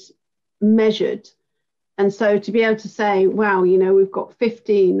that is measured. And so to be able to say, wow, we've got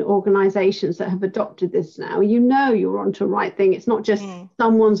 15 organizations that have adopted this now, you're onto the right thing. It's not just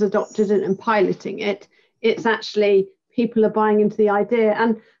someone's adopted it and piloting it. It's actually people are buying into the idea.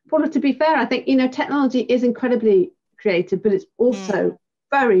 And Paula, to be fair, I think, technology is incredibly creative, but it's also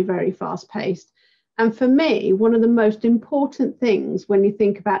very, very fast paced. And for me, one of the most important things when you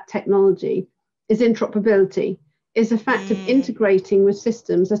think about technology is interoperability. Is the fact of integrating with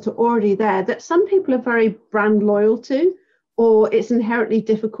systems that are already there, that some people are very brand loyal to, or it's inherently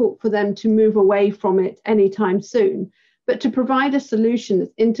difficult for them to move away from it anytime soon. But to provide a solution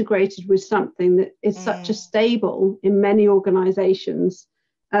that's integrated with something that is such a stable in many organizations,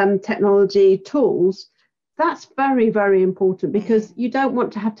 technology tools, that's very, very important, because you don't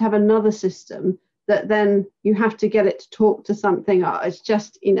want to have another system that then you have to get it to talk to something. It's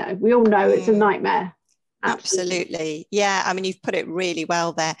just, we all know it's a nightmare. Absolutely. Yeah. I mean, you've put it really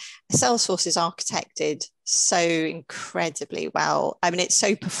well there. Salesforce is architected so incredibly well. I mean, it's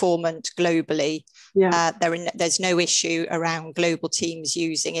so performant globally. Yeah. There's no issue around global teams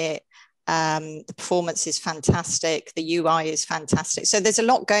using it. The performance is fantastic. The UI is fantastic. So there's a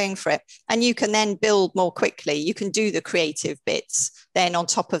lot going for it. And you can then build more quickly. You can do the creative bits then on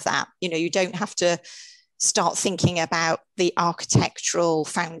top of that. You don't have to start thinking about the architectural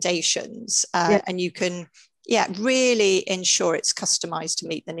foundations, and you can really ensure it's customized to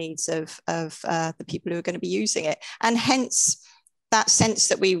meet the needs of the people who are going to be using it. And hence that sense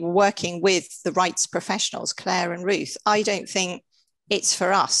that we were working with the rights professionals, Claire and Ruth. I don't think it's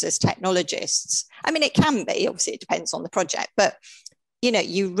for us as technologists. I mean, it can be, obviously it depends on the project, but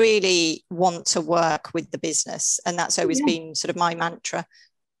you really want to work with the business, and that's always been sort of my mantra.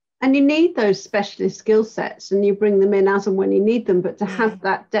 And you need those specialist skill sets, and you bring them in as and when you need them, but to have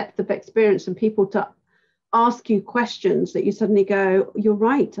that depth of experience and people to ask you questions that you suddenly go, you're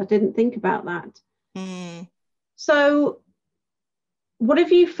right, I didn't think about that. So what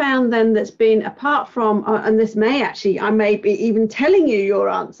have you found then that's been, apart from, and this I may be even telling you your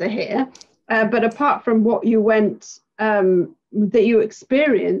answer here, but apart from what you that you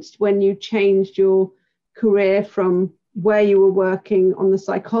experienced when you changed your career from where you were working on the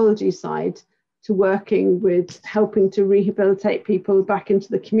psychology side to working with helping to rehabilitate people back into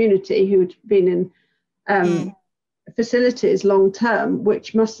the community who'd been in facilities long term,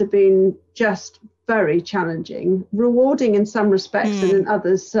 which must have been just very challenging, rewarding in some respects and in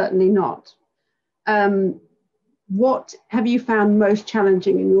others certainly not. What have you found most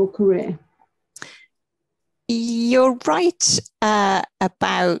challenging in your career? You're right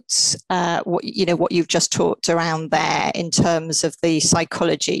about what you've just talked around there in terms of the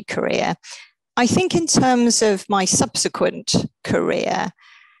psychology career. I think in terms of my subsequent career,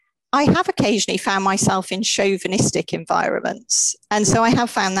 I have occasionally found myself in chauvinistic environments. And so I have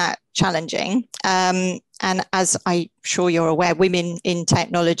found that challenging. And as I'm sure you're aware, women in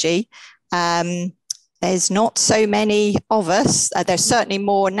technology, there's not so many of us. There's certainly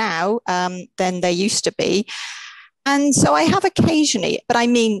more now than there used to be. And so I have occasionally, but I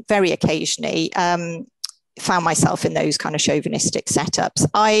mean very occasionally, found myself in those kind of chauvinistic setups.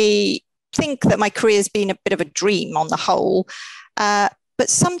 I think that my career has been a bit of a dream on the whole, but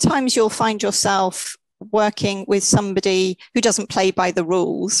sometimes you'll find yourself working with somebody who doesn't play by the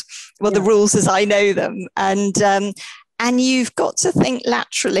rules, the rules as I know them. And you've got to think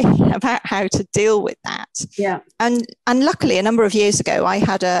laterally about how to deal with that. Yeah. And luckily, a number of years ago, I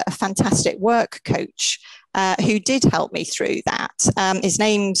had a fantastic work coach who did help me through that. His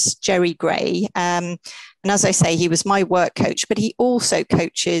name's Jerry Gray. And as I say, he was my work coach, but he also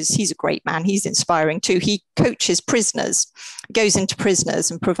coaches, he's a great man, he's inspiring too. He coaches prisoners, goes into prisoners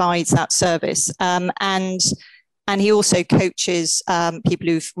and provides that service. And he also coaches people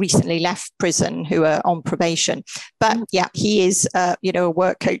who've recently left prison who are on probation. But he is, a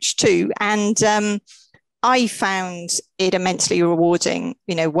work coach too. And I found it immensely rewarding,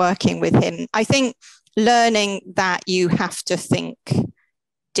 working with him. I think learning that you have to think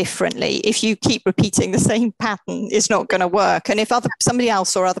differently. If you keep repeating the same pattern, it's not going to work. And if somebody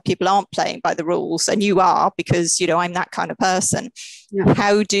else or other people aren't playing by the rules, and you are, because I'm that kind of person,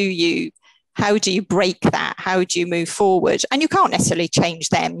 how do you break that? How do you move forward? And you can't necessarily change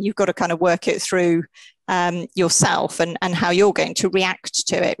them. You've got to kind of work it through yourself and how you're going to react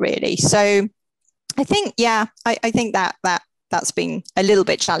to it, really. So I think, I think that's been a little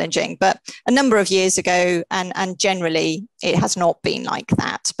bit challenging, but a number of years ago, and generally it has not been like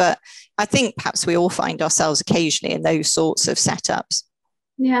that. But I think perhaps we all find ourselves occasionally in those sorts of setups.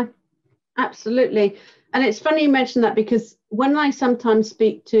 Yeah, absolutely. And it's funny you mention that, because when I sometimes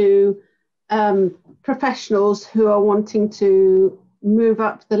speak to professionals who are wanting to move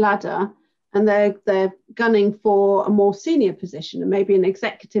up the ladder, and they're gunning for a more senior position and maybe an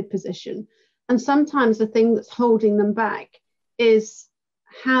executive position, and sometimes the thing that's holding them back is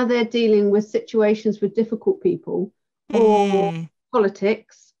how they're dealing with situations with difficult people or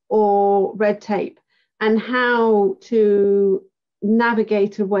politics or red tape, and how to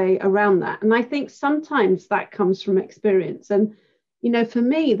navigate a way around that. And I think sometimes that comes from experience. And for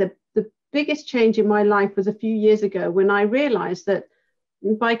me, the biggest change in my life was a few years ago, when I realized that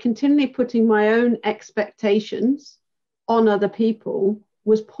by continually putting my own expectations on other people,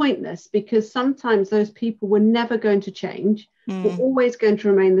 was pointless, because sometimes those people were never going to change, were always going to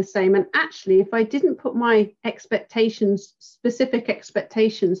remain the same. And actually, if I didn't put my specific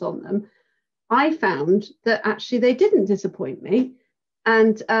expectations on them, I found that actually they didn't disappoint me.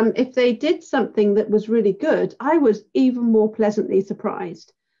 And if they did something that was really good, I was even more pleasantly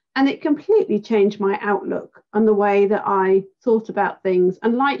surprised. And it completely changed my outlook on the way that I thought about things.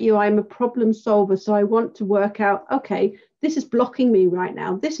 And like you, I'm a problem solver. So I want to work out, okay, this is blocking me right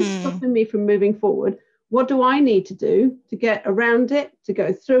now. This is stopping me from moving forward. What do I need to do to get around it, to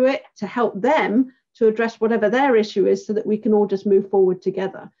go through it, to help them to address whatever their issue is, so that we can all just move forward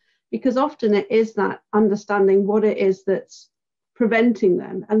together? Because often it is that understanding what it is that's preventing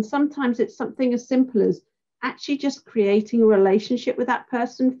them. And sometimes it's something as simple as actually just creating a relationship with that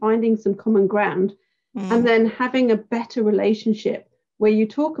person, finding some common ground, and then having a better relationship where you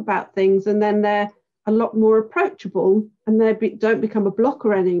talk about things and then they're a lot more approachable, and they don't become a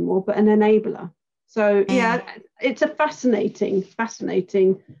blocker anymore, but an enabler. So yeah, it's a fascinating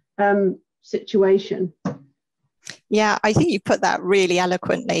situation. Yeah, I think you put that really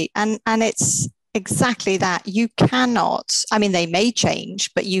eloquently, and it's exactly that. You cannot, I mean, they may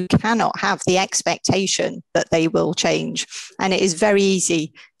change, but you cannot have the expectation that they will change. And it is very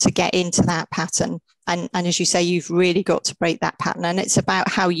easy to get into that pattern. And as you say, you've really got to break that pattern. And it's about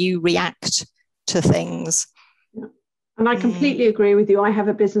how you react to things. Yeah. And I completely agree with you. I have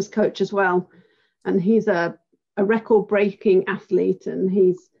a business coach as well, and he's a record-breaking athlete, and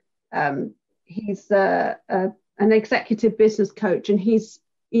he's an executive business coach, and he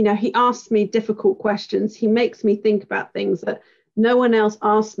asks me difficult questions. He makes me think about things that no one else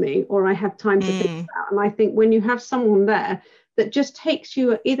asks me, or I have time to think about. And I think when you have someone there that just takes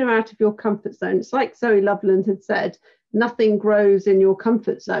you either out of your comfort zone, it's like Zoe Loveland had said, nothing grows in your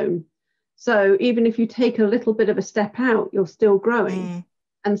comfort zone. So even if you take a little bit of a step out, you're still growing.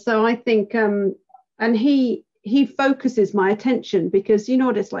 And so I think, and he focuses my attention, because you know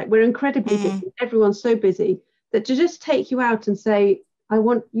what it's like. We're incredibly busy. Everyone's so busy that to just take you out and say, I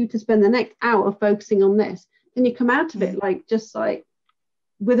want you to spend the next hour focusing on this, then you come out of it just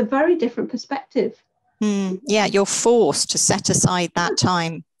with a very different perspective. Yeah, you're forced to set aside that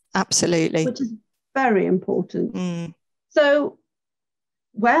time. Absolutely. Which is very important. So,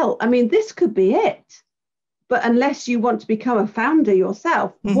 well, I mean, this could be it. But unless you want to become a founder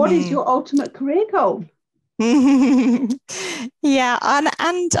yourself, what is your ultimate career goal? Yeah,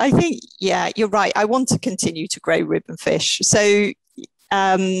 and I think, yeah, you're right. I want to continue to grow Ribbon Fish. So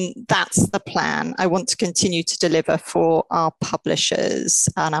that's the plan. I want to continue to deliver for our publishers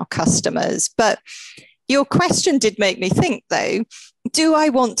and our customers. But your question did make me think, though, do I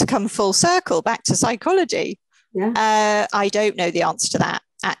want to come full circle back to psychology? Yeah. I don't know the answer to that,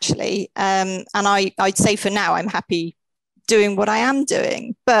 actually. And I'd say for now, I'm happy doing what I am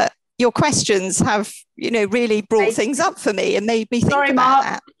doing. But your questions have, really brought things up for me and made me think about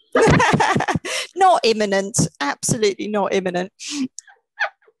that. Not imminent. Absolutely not imminent.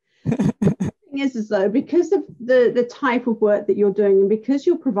 The thing is though, because of the type of work that you're doing, and because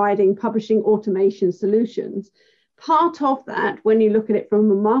you're providing publishing automation solutions, part of that, when you look at it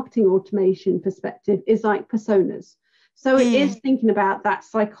from a marketing automation perspective, is like personas. So it is thinking about that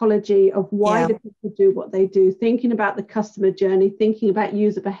psychology of why do people do what they do, thinking about the customer journey, thinking about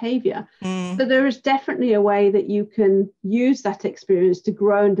user behavior. So there is definitely a way that you can use that experience to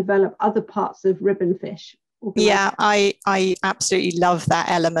grow and develop other parts of Ribbon Fish. Yeah, I absolutely love that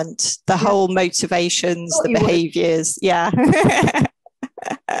element, the whole motivations, the behaviors. Yeah.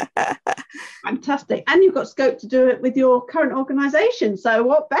 Fantastic. And you've got scope to do it with your current organization. So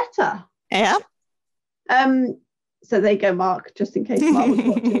what better? Yeah. So there you go, Mark, just in case Mark was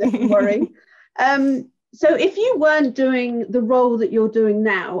watching this and worrying. So if you weren't doing the role that you're doing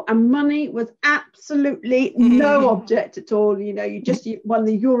now, and money was absolutely no object at all, you just won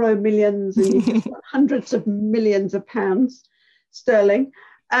the Euro Millions and you just won hundreds of millions of pounds sterling,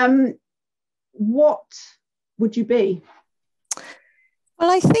 what would you be?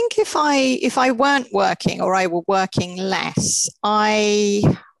 Well, I think if I weren't working, or I were working less,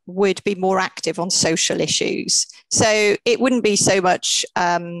 I would be more active on social issues. So it wouldn't be so much,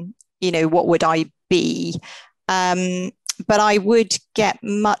 what would I be? But I would get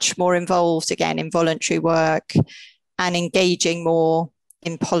much more involved again in voluntary work and engaging more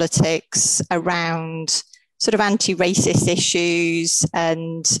in politics around sort of anti-racist issues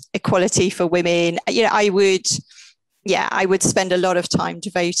and equality for women. I would spend a lot of time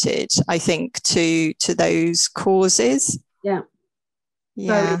devoted, I think, to those causes. Yeah.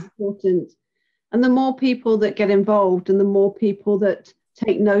 Very important. And the more people that get involved and the more people that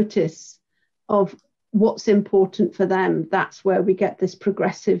take notice of what's important for them, that's where we get this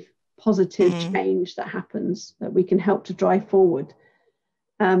progressive positive change that happens, that we can help to drive forward.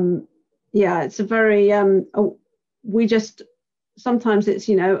 It's a very we just, sometimes it's,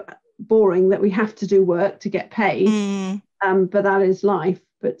 you know, boring that we have to do work to get paid, but that is life.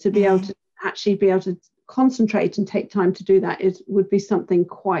 But to be able to actually be able to concentrate and take time to do that would be something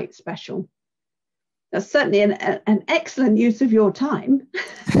quite special. That's certainly an excellent use of your time.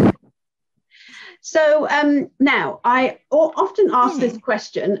 So now I often ask this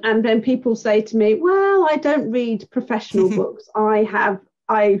question, and then people say to me, well, I don't read professional books.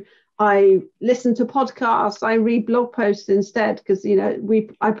 I listen to podcasts, I read blog posts instead, because, you know,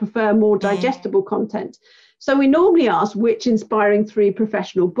 I prefer more digestible content. So we normally ask, which inspiring 3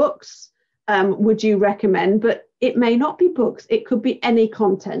 professional books would you recommend? But it may not be books, it could be any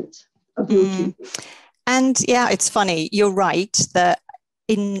content of your choosing. And yeah, it's funny, you're right that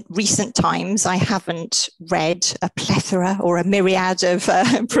in recent times, I haven't read a plethora or a myriad of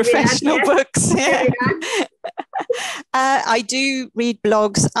professional books. I do read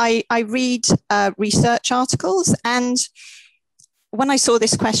blogs. I read research articles. And when I saw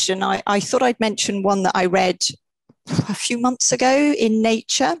this question, I thought I'd mention one that I read a few months ago in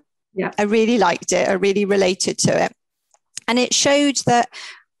Nature. Yeah. I really liked it. I really related to it. And it showed that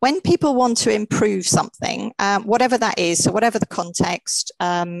when people want to improve something, whatever that is, so whatever the context,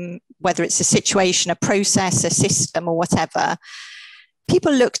 whether it's a situation, a process, a system, or whatever,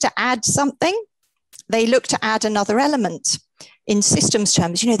 people look to add something. They look to add another element. In systems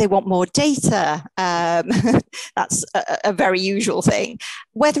terms, you know, they want more data. That's a very usual thing,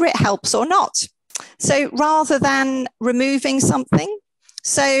 whether it helps or not. So rather than removing something,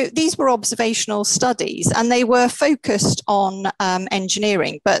 so these were observational studies and they were focused on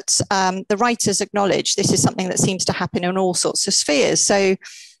engineering, but the writers acknowledge this is something that seems to happen in all sorts of spheres. So,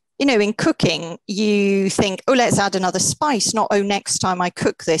 you know, in cooking, you think, oh, let's add another spice, not, oh, next time I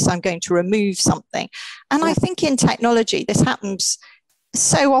cook this, I'm going to remove something. And I think in technology, this happens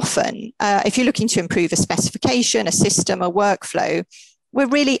so often. If you're looking to improve a specification, a system, a workflow, we're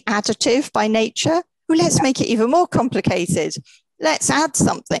really additive by nature. Oh, let's make it even more complicated. Let's add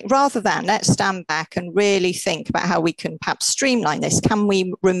something rather than let's stand back and really think about how we can perhaps streamline this. Can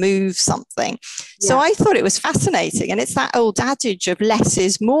we remove something? Yeah. So I thought it was fascinating. And it's that old adage of less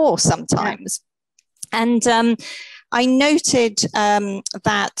is more sometimes. Yeah. And I noted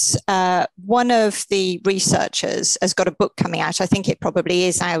that one of the researchers has got a book coming out. I think it probably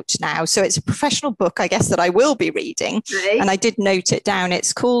is out now. So it's a professional book, I guess, that I will be reading. Right. And I did note it down.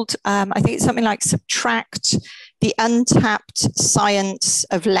 It's called, I think it's something like Subtract: The Untapped Science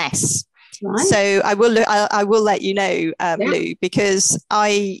of Less. Right. So I will let you know, Lou, because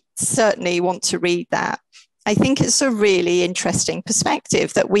I certainly want to read that. I think it's a really interesting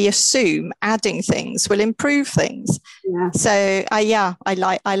perspective that we assume adding things will improve things. Yeah. So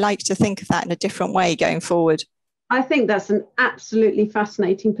I like to think of that in a different way going forward. I think that's an absolutely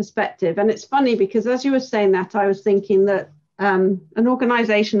fascinating perspective. And it's funny because as you were saying that, I was thinking that an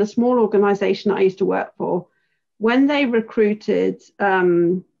organization, a small organization I used to work for, when they recruited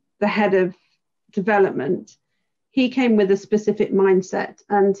the head of development, he came with a specific mindset.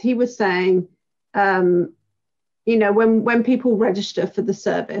 And he was saying, you know, when people register for the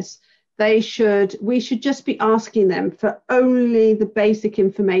service, we should just be asking them for only the basic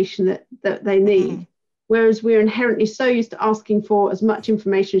information that they need. Mm-hmm. Whereas we're inherently so used to asking for as much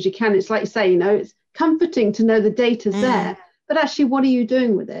information as you can. It's like you say, you know, it's comforting to know the data's there, but actually, what are you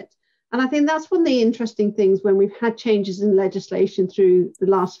doing with it? And I think that's one of the interesting things when we've had changes in legislation through the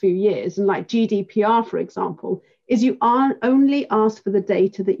last few years, and like GDPR, for example, is you only ask for the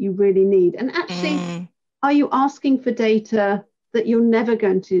data that you really need. And actually, are you asking for data that you're never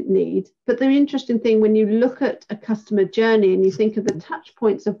going to need? But the interesting thing, when you look at a customer journey and you think of the touch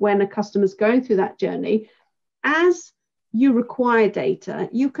points of when a customer's going through that journey, as you require data,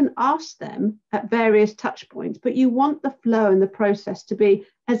 you can ask them at various touch points, but you want the flow and the process to be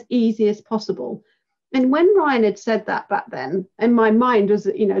as easy as possible. And when Ryan had said that back then, in my mind was,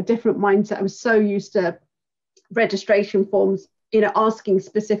 you know, a different mindset. I was so used to registration forms, you know, asking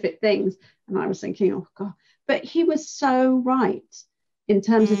specific things. And I was thinking, oh God, but he was so right in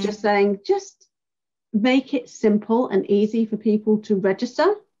terms of just saying, just make it simple and easy for people to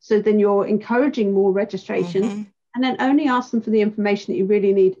register. So then you're encouraging more registration, and then only ask them for the information that you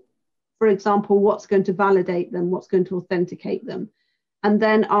really need. For example, what's going to validate them, what's going to authenticate them, and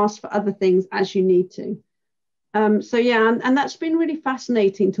then ask for other things as you need to. So yeah, and that's been really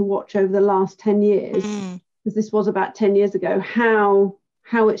fascinating to watch over the last 10 years, because this was about 10 years ago, how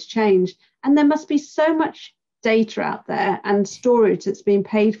it's changed. And there must be so much data out there and storage that's being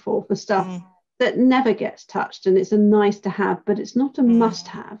paid for stuff that never gets touched, and it's a nice to have, but it's not a must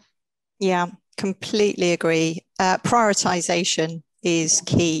have. Yeah, completely agree. Prioritization is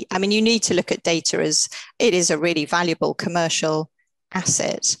key. I mean, you need to look at data as it is a really valuable commercial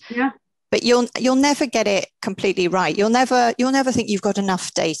asset. Yeah. But you'll never get it completely right. You'll never think you've got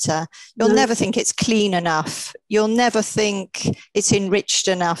enough data. You'll never think it's clean enough. You'll never think it's enriched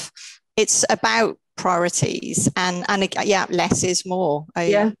enough. It's about priorities, and yeah, less is more.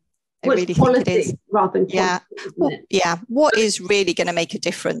 I really think it is, rather than quantity, isn't it? Yeah. What is really going to make a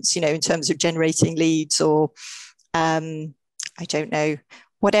difference, in terms of generating leads, or I don't know,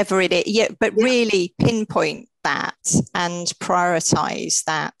 whatever it is. Yeah, but really pinpoint that and prioritize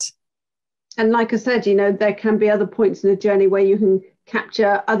that. And like I said, there can be other points in the journey where you can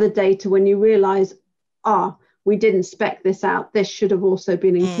capture other data when you realize, we didn't spec this out. This should have also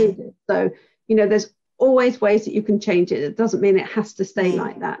been included. So, there's always ways that you can change it. It doesn't mean it has to stay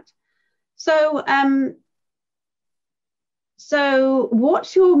like that. So, so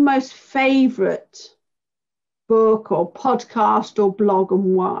what's your most favorite book or podcast or blog,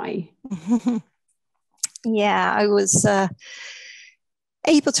 and why? Yeah, I was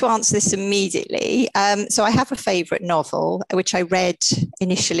able to answer this immediately. So I have a favorite novel, which I read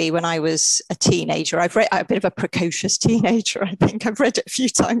initially when I was a teenager. I'm a bit of a precocious teenager, I think. I've read it a few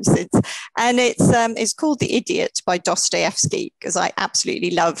times since. And it's called The Idiot by Dostoevsky, because I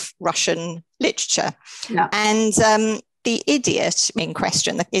absolutely love Russian literature. Yeah. And the idiot in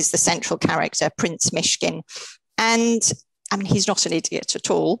question is the central character, Prince Mishkin. And I mean, he's not an idiot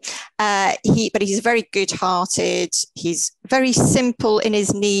at all, but he's very good-hearted. He's very simple in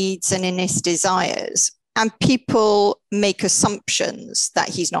his needs and in his desires. And people make assumptions that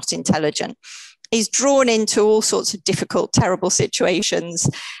he's not intelligent. He's drawn into all sorts of difficult, terrible situations.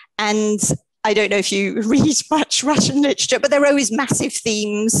 And I don't know if you read much Russian literature, but there are always massive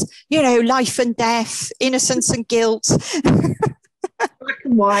themes, life and death, innocence and guilt. Black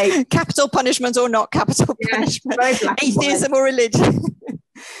and white. Capital punishment or not capital punishment. Atheism or religion.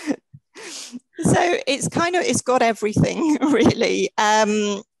 So it's got everything, really.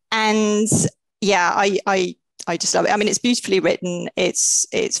 And yeah, I just love it. I mean, it's beautifully written.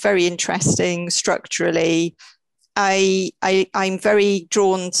 It's very interesting structurally. I'm very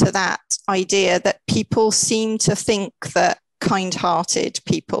drawn to that idea that people seem to think that kind-hearted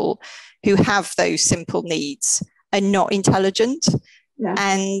people who have those simple needs are not intelligent. Yeah.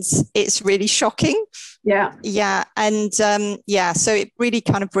 And it's really shocking. Yeah. Yeah. And so it really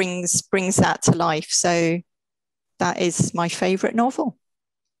kind of brings that to life. So that is my favorite novel.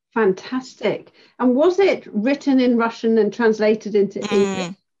 Fantastic. And was it written in Russian and translated into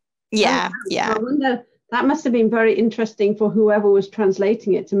English? Yeah. I wonder, that must have been very interesting for whoever was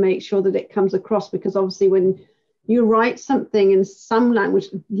translating it to make sure that it comes across, because obviously when you write something in some language,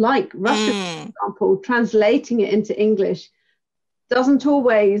 like Russian, for example, translating it into English doesn't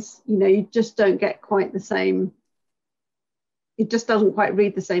always, you just don't get quite the same. It just doesn't quite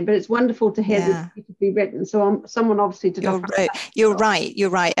read the same, but it's wonderful to hear that it could be written. So someone obviously did. You're right.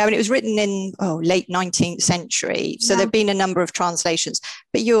 I mean, it was written in late 19th century. So there've been a number of translations,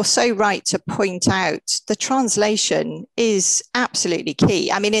 but you're so right to point out the translation is absolutely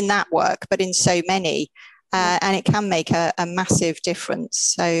key. I mean, in that work, but in so many. And it can make a massive difference.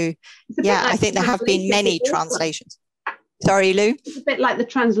 So, I think there have been many translations. Sorry, Lou? It's a bit like the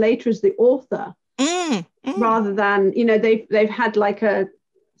translator is the author, rather than, they've had like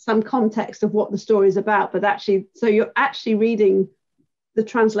some context of what the story is about, but actually, so you're actually reading the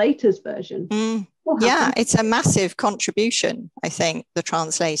translator's version. It's a massive contribution, I think, the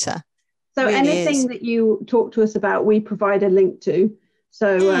translator. So really anything that you talk to us about, we provide a link to.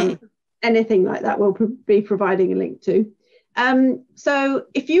 So anything like that, we'll be providing a link to. So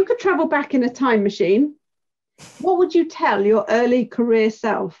if you could travel back in a time machine, what would you tell your early career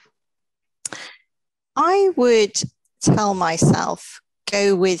self? I would tell myself,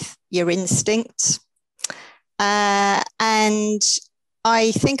 go with your instincts. And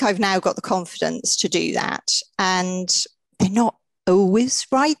I think I've now got the confidence to do that. And they're not always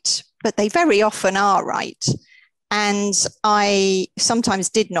right, but they very often are right. And I sometimes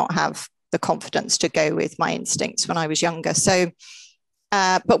did not have the confidence to go with my instincts when I was younger. So,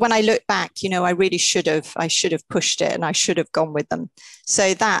 but when I look back, I really should have pushed it, and I should have gone with them.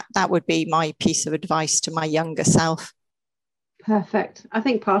 So that would be my piece of advice to my younger self. Perfect. I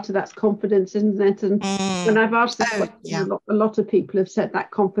think part of that's confidence, isn't it? And when I've asked this question, a lot of people have said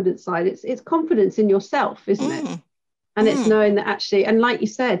that confidence side. It's confidence in yourself, isn't it? And it's knowing that actually, and like you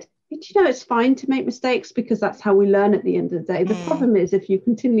said, it's fine to make mistakes, because that's how we learn at the end of the day. The problem is if you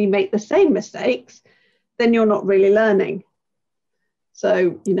continually make the same mistakes, then you're not really learning.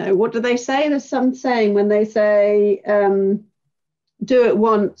 So, what do they say? There's some saying when they say, do it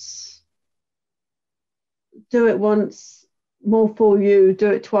once, more for you,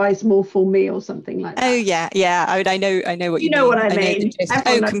 do it twice, more for me, or something like that. Oh yeah. I know what you know mean. what I mean.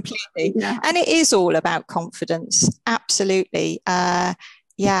 Oh, completely. Yeah. And it is all about confidence. Absolutely. And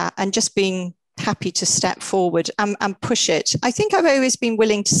just being happy to step forward and push it. I think I've always been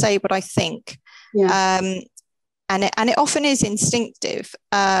willing to say what I think. Yeah. And it often is instinctive,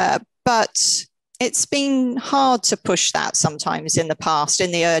 but it's been hard to push that sometimes in the past,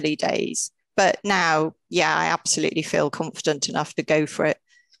 in the early days. But now, I absolutely feel confident enough to go for it.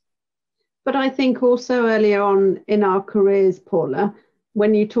 But I think also earlier on in our careers, Paula,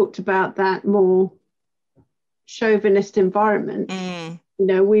 when you talked about that more chauvinist environment,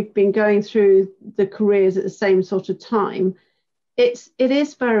 we've been going through the careers at the same sort of time. It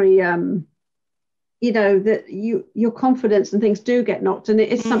is very, that your confidence and things do get knocked, and it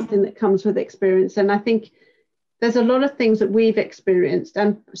is something that comes with experience. And I think there's a lot of things that we've experienced,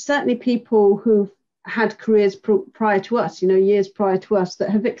 and certainly people who've had careers prior to us, years prior to us,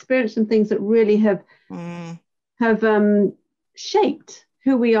 that have experienced some things that really have shaped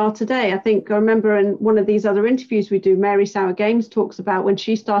who we are today. I think I remember in one of these other interviews we do, Mary Sauer Games talks about when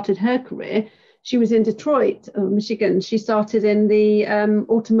she started her career. She was in Detroit, Michigan. She started in the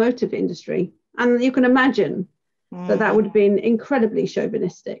automotive industry, and you can imagine that would have been incredibly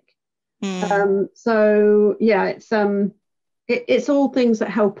chauvinistic. So yeah, it's all things that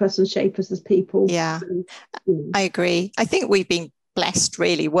help us and shape us as people. Yeah, I agree. I think we've been blessed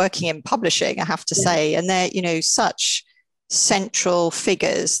really working in publishing, I have to say, and they're, such central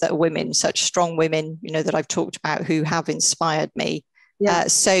figures that are women, such strong women, that I've talked about who have inspired me. I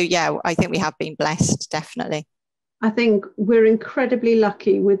think we have been blessed, definitely. I think we're incredibly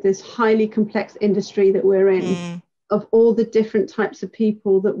lucky with this highly complex industry that we're in, of all the different types of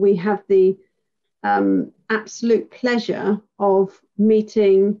people that we have the absolute pleasure of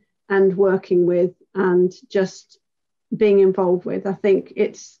meeting and working with and just being involved with. I think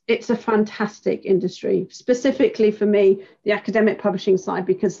it's a fantastic industry, specifically for me, the academic publishing side,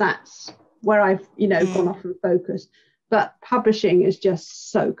 because that's where I've gone off and focused. But publishing is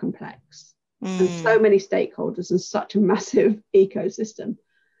just so complex and so many stakeholders and such a massive ecosystem.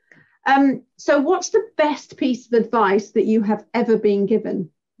 So what's the best piece of advice that you have ever been given?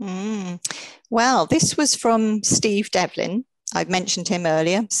 Well, this was from Steve Devlin. I've mentioned him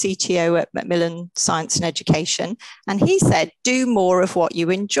earlier, CTO at Macmillan Science and Education. And he said, do more of what you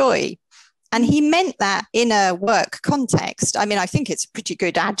enjoy. And he meant that in a work context. I mean, I think it's a pretty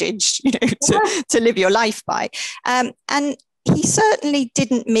good adage, to live your life by. And he certainly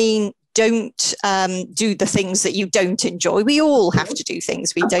didn't mean don't do the things that you don't enjoy. We all have to do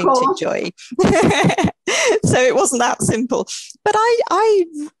things we don't enjoy. So it wasn't that simple. But I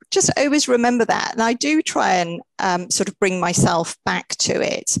just always remember that. And I do try and sort of bring myself back to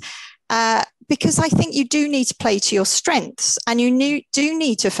it. Because I think you do need to play to your strengths, and you do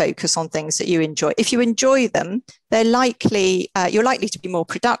need to focus on things that you enjoy. If you enjoy them, you're likely to be more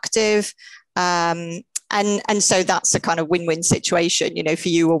productive. And so that's a kind of win-win situation, for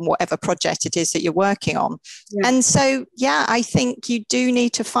you on whatever project it is that you're working on. Yeah. And so, I think you do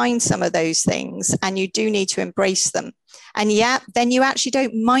need to find some of those things, and you do need to embrace them. And then you actually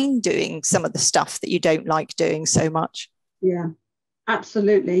don't mind doing some of the stuff that you don't like doing so much. Yeah,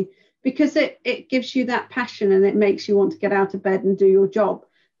 absolutely. Because it gives you that passion, and it makes you want to get out of bed and do your job.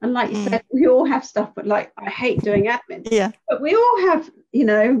 And like you said, we all have stuff, but like, I hate doing admin. Yeah. But we all have,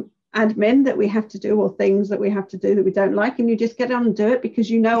 admin that we have to do, or things that we have to do that we don't like, and you just get on and do it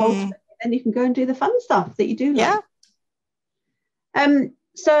because ultimately then you can go and do the fun stuff that you do like.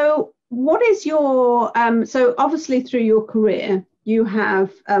 So what is your so obviously through your career you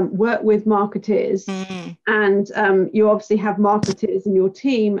have worked with marketeers, and you obviously have marketeers in your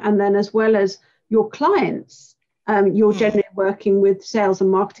team, and then as well as your clients, you're generally working with sales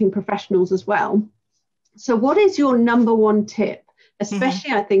and marketing professionals as well. So what is your number one tip,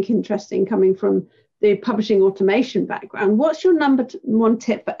 especially I think interesting coming from the publishing automation background? What's your number one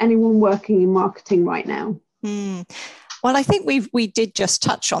tip for anyone working in marketing right now? Well, I think we did just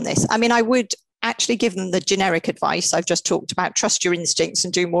touch on this. I mean, I would actually give them the generic advice I've just talked about: trust your instincts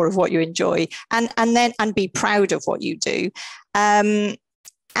and do more of what you enjoy, and be proud of what you do. And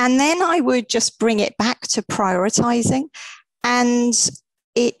then I would just bring it back to prioritizing. And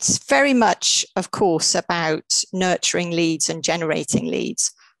it's very much, of course, about nurturing leads and generating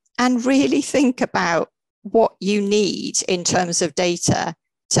leads, and really think about what you need in terms of data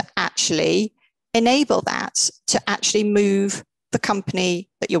to actually enable that, to actually move the company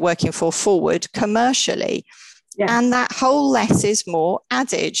that you're working for forward commercially. Yes. And that whole less is more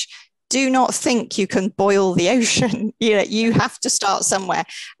adage. Do not think you can boil the ocean. You have to start somewhere.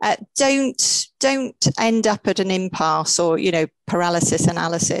 Don't end up at an impasse or, paralysis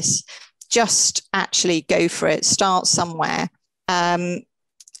analysis. Just actually go for it. Start somewhere, and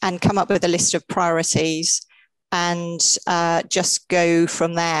come up with a list of priorities, and just go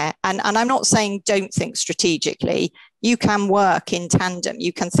from there. And I'm not saying don't think strategically. You can work in tandem.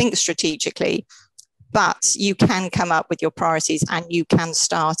 You can think strategically, but you can come up with your priorities, and you can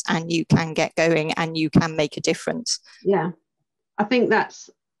start, and you can get going, and you can make a difference. Yeah, I think that's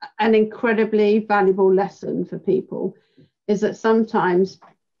an incredibly valuable lesson for people, is that sometimes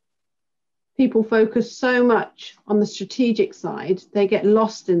people focus so much on the strategic side, they get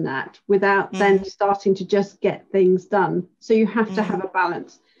lost in that without then starting to just get things done. So you have to have a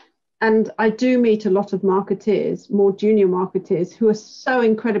balance. And I do meet a lot of marketeers, more junior marketeers, who are so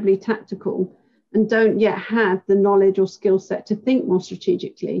incredibly tactical and don't yet have the knowledge or skill set to think more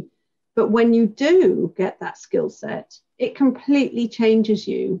strategically. But when you do get that skill set, it completely changes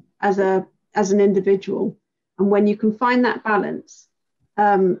you as an individual. And when you can find that balance,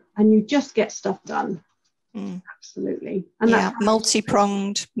 and you just get stuff done. Absolutely. And yeah,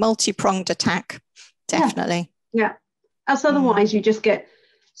 multi-pronged attack, definitely. Yeah. As otherwise you just get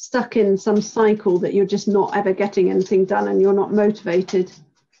stuck in some cycle that you're just not ever getting anything done, and you're not motivated.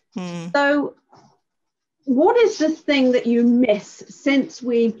 So what is the thing that you miss since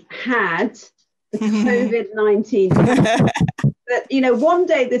we've had the COVID-19? That, one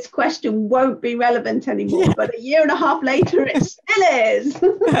day this question won't be relevant anymore, but a year and a half later it still is.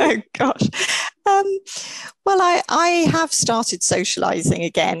 Oh gosh. Well, I have started socializing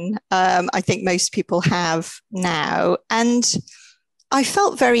again. I think most people have now, and I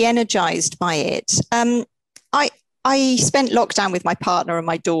felt very energized by it. I spent lockdown with my partner and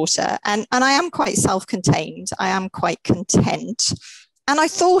my daughter, and I am quite self-contained. I am quite content, and I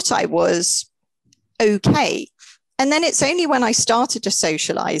thought I was okay. And then it's only when I started to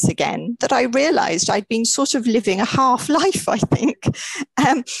socialize again that I realized I'd been sort of living a half life, I think.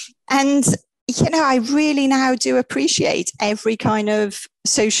 And I really now do appreciate every kind of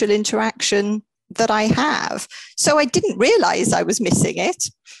social interaction that I have. So I didn't realize I was missing it,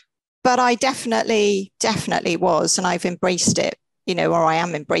 but I definitely was. And I've embraced it, or I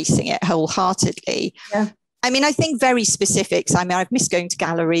am embracing it wholeheartedly. Yeah. I mean, I think very specifics. I mean, I've missed going to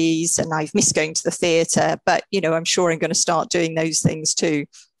galleries and I've missed going to the theatre, but, I'm sure I'm going to start doing those things too.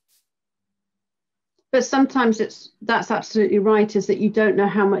 But sometimes that's absolutely right, is that you don't know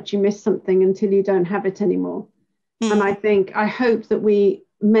how much you miss something until you don't have it anymore. And I hope that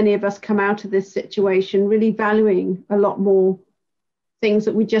many of us come out of this situation really valuing a lot more things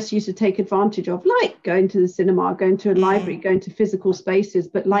that we just used to take advantage of, like going to the cinema, going to a library, going to physical spaces.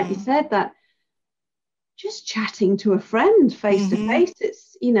 But like you said, that just chatting to a friend face to face,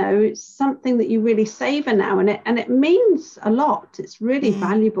 it's something that you really savor now, and it means a lot. It's really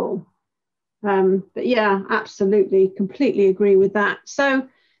valuable. But yeah, absolutely, completely agree with that. So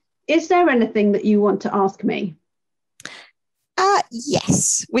is there anything that you want to ask me?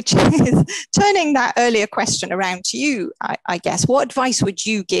 Yes, which is turning that earlier question around to you, I guess. What advice would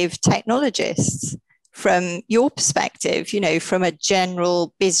you give technologists from your perspective, from a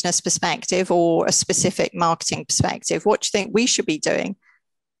general business perspective or a specific marketing perspective? What do you think we should be doing?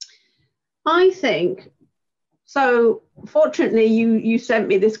 I think, so fortunately, you sent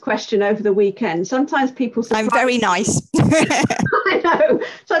me this question over the weekend. Sometimes people I'm very nice. I know.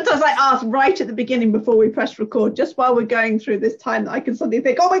 Sometimes I ask right at the beginning before we press record, just while we're going through this time, that I can suddenly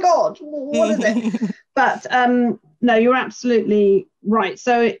think, oh my God, what is it? But no, you're absolutely right.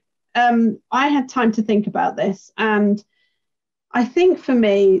 So I had time to think about this. And I think for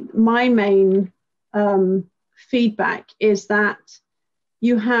me, my main feedback is that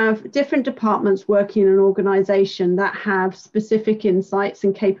you have different departments working in an organization that have specific insights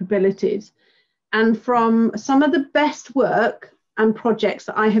and capabilities. And from some of the best work and projects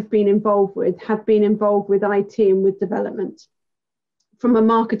that I have been involved with IT and with development from a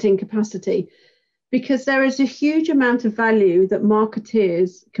marketing capacity, because there is a huge amount of value that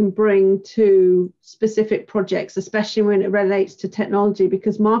marketeers can bring to specific projects, especially when it relates to technology,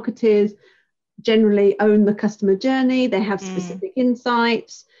 because marketeers generally own the customer journey. They have specific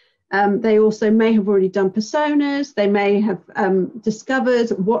insights. They also may have already done personas. They may have discovered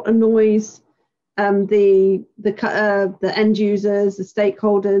what annoys the end users, the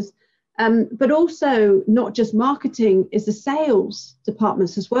stakeholders, but also not just marketing, is the sales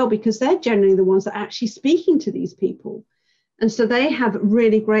departments as well, because they're generally the ones that are actually speaking to these people. And so they have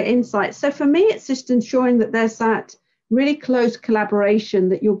really great insights. So for me, it's just ensuring that there's that really close collaboration,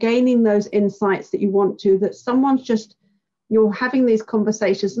 that you're gaining those insights that you want to, that you're having these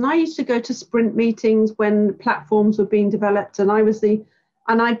conversations. And I used to go to sprint meetings when platforms were being developed, and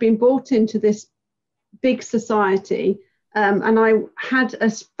I'd been brought into this big society, and I had a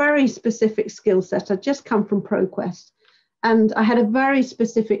very specific skill set. I'd just come from ProQuest, and I had a very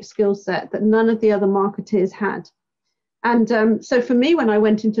specific skill set that none of the other marketeers had. And so for me, when I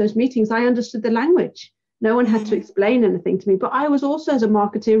went into those meetings, I understood the language. No one had to explain anything to me, but I was also, as a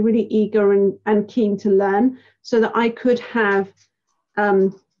marketer, really eager and keen to learn, so that I could have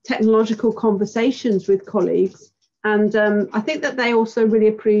technological conversations with colleagues. And I think that they also really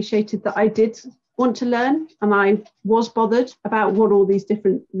appreciated that I did want to learn, and I was bothered about what all these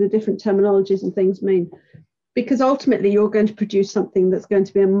different terminologies and things mean, because ultimately you're going to produce something that's going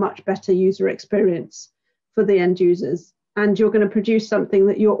to be a much better user experience for the end users, and you're going to produce something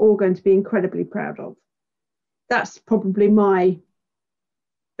that you're all going to be incredibly proud of. That's probably my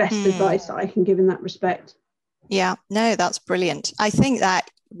best advice I can give in that respect. Yeah, no, that's brilliant. I think that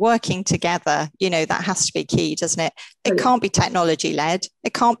working together, that has to be key, doesn't it? It can't be technology led.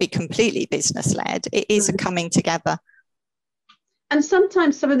 It can't be completely business led. It is a coming together. And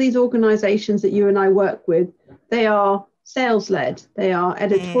sometimes some of these organizations that you and I work with, they are sales led, they are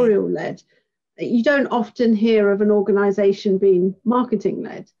editorial led. You don't often hear of an organization being marketing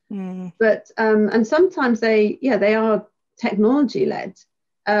led, but and sometimes they are technology led.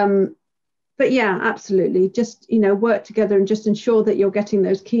 But yeah, absolutely. Just, work together and just ensure that you're getting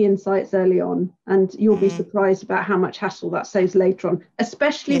those key insights early on, and you'll be surprised about how much hassle that saves later on,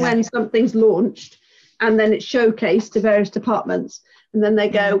 especially when something's launched and then it's showcased to various departments, and then they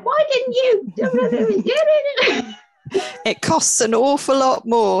go, why didn't you get it? It costs an awful lot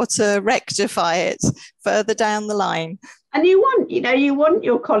more to rectify it further down the line. And you want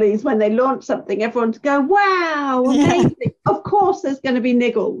your colleagues, when they launch something, everyone to go, wow, amazing. Yeah. Of course, there's going to be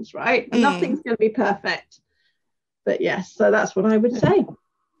niggles, right? Nothing's going to be perfect. But yes, so that's what I would say.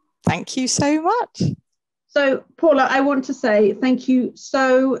 Thank you so much. So, Paula, I want to say thank you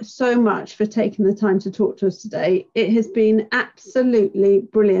so much for taking the time to talk to us today. It has been absolutely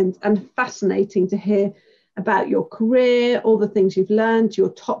brilliant and fascinating to hear about your career, all the things you've learned, your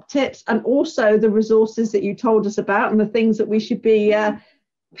top tips, and also the resources that you told us about and the things that we should be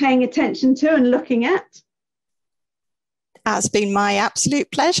paying attention to and looking at. That's been my absolute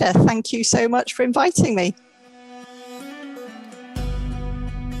pleasure. Thank you so much for inviting me.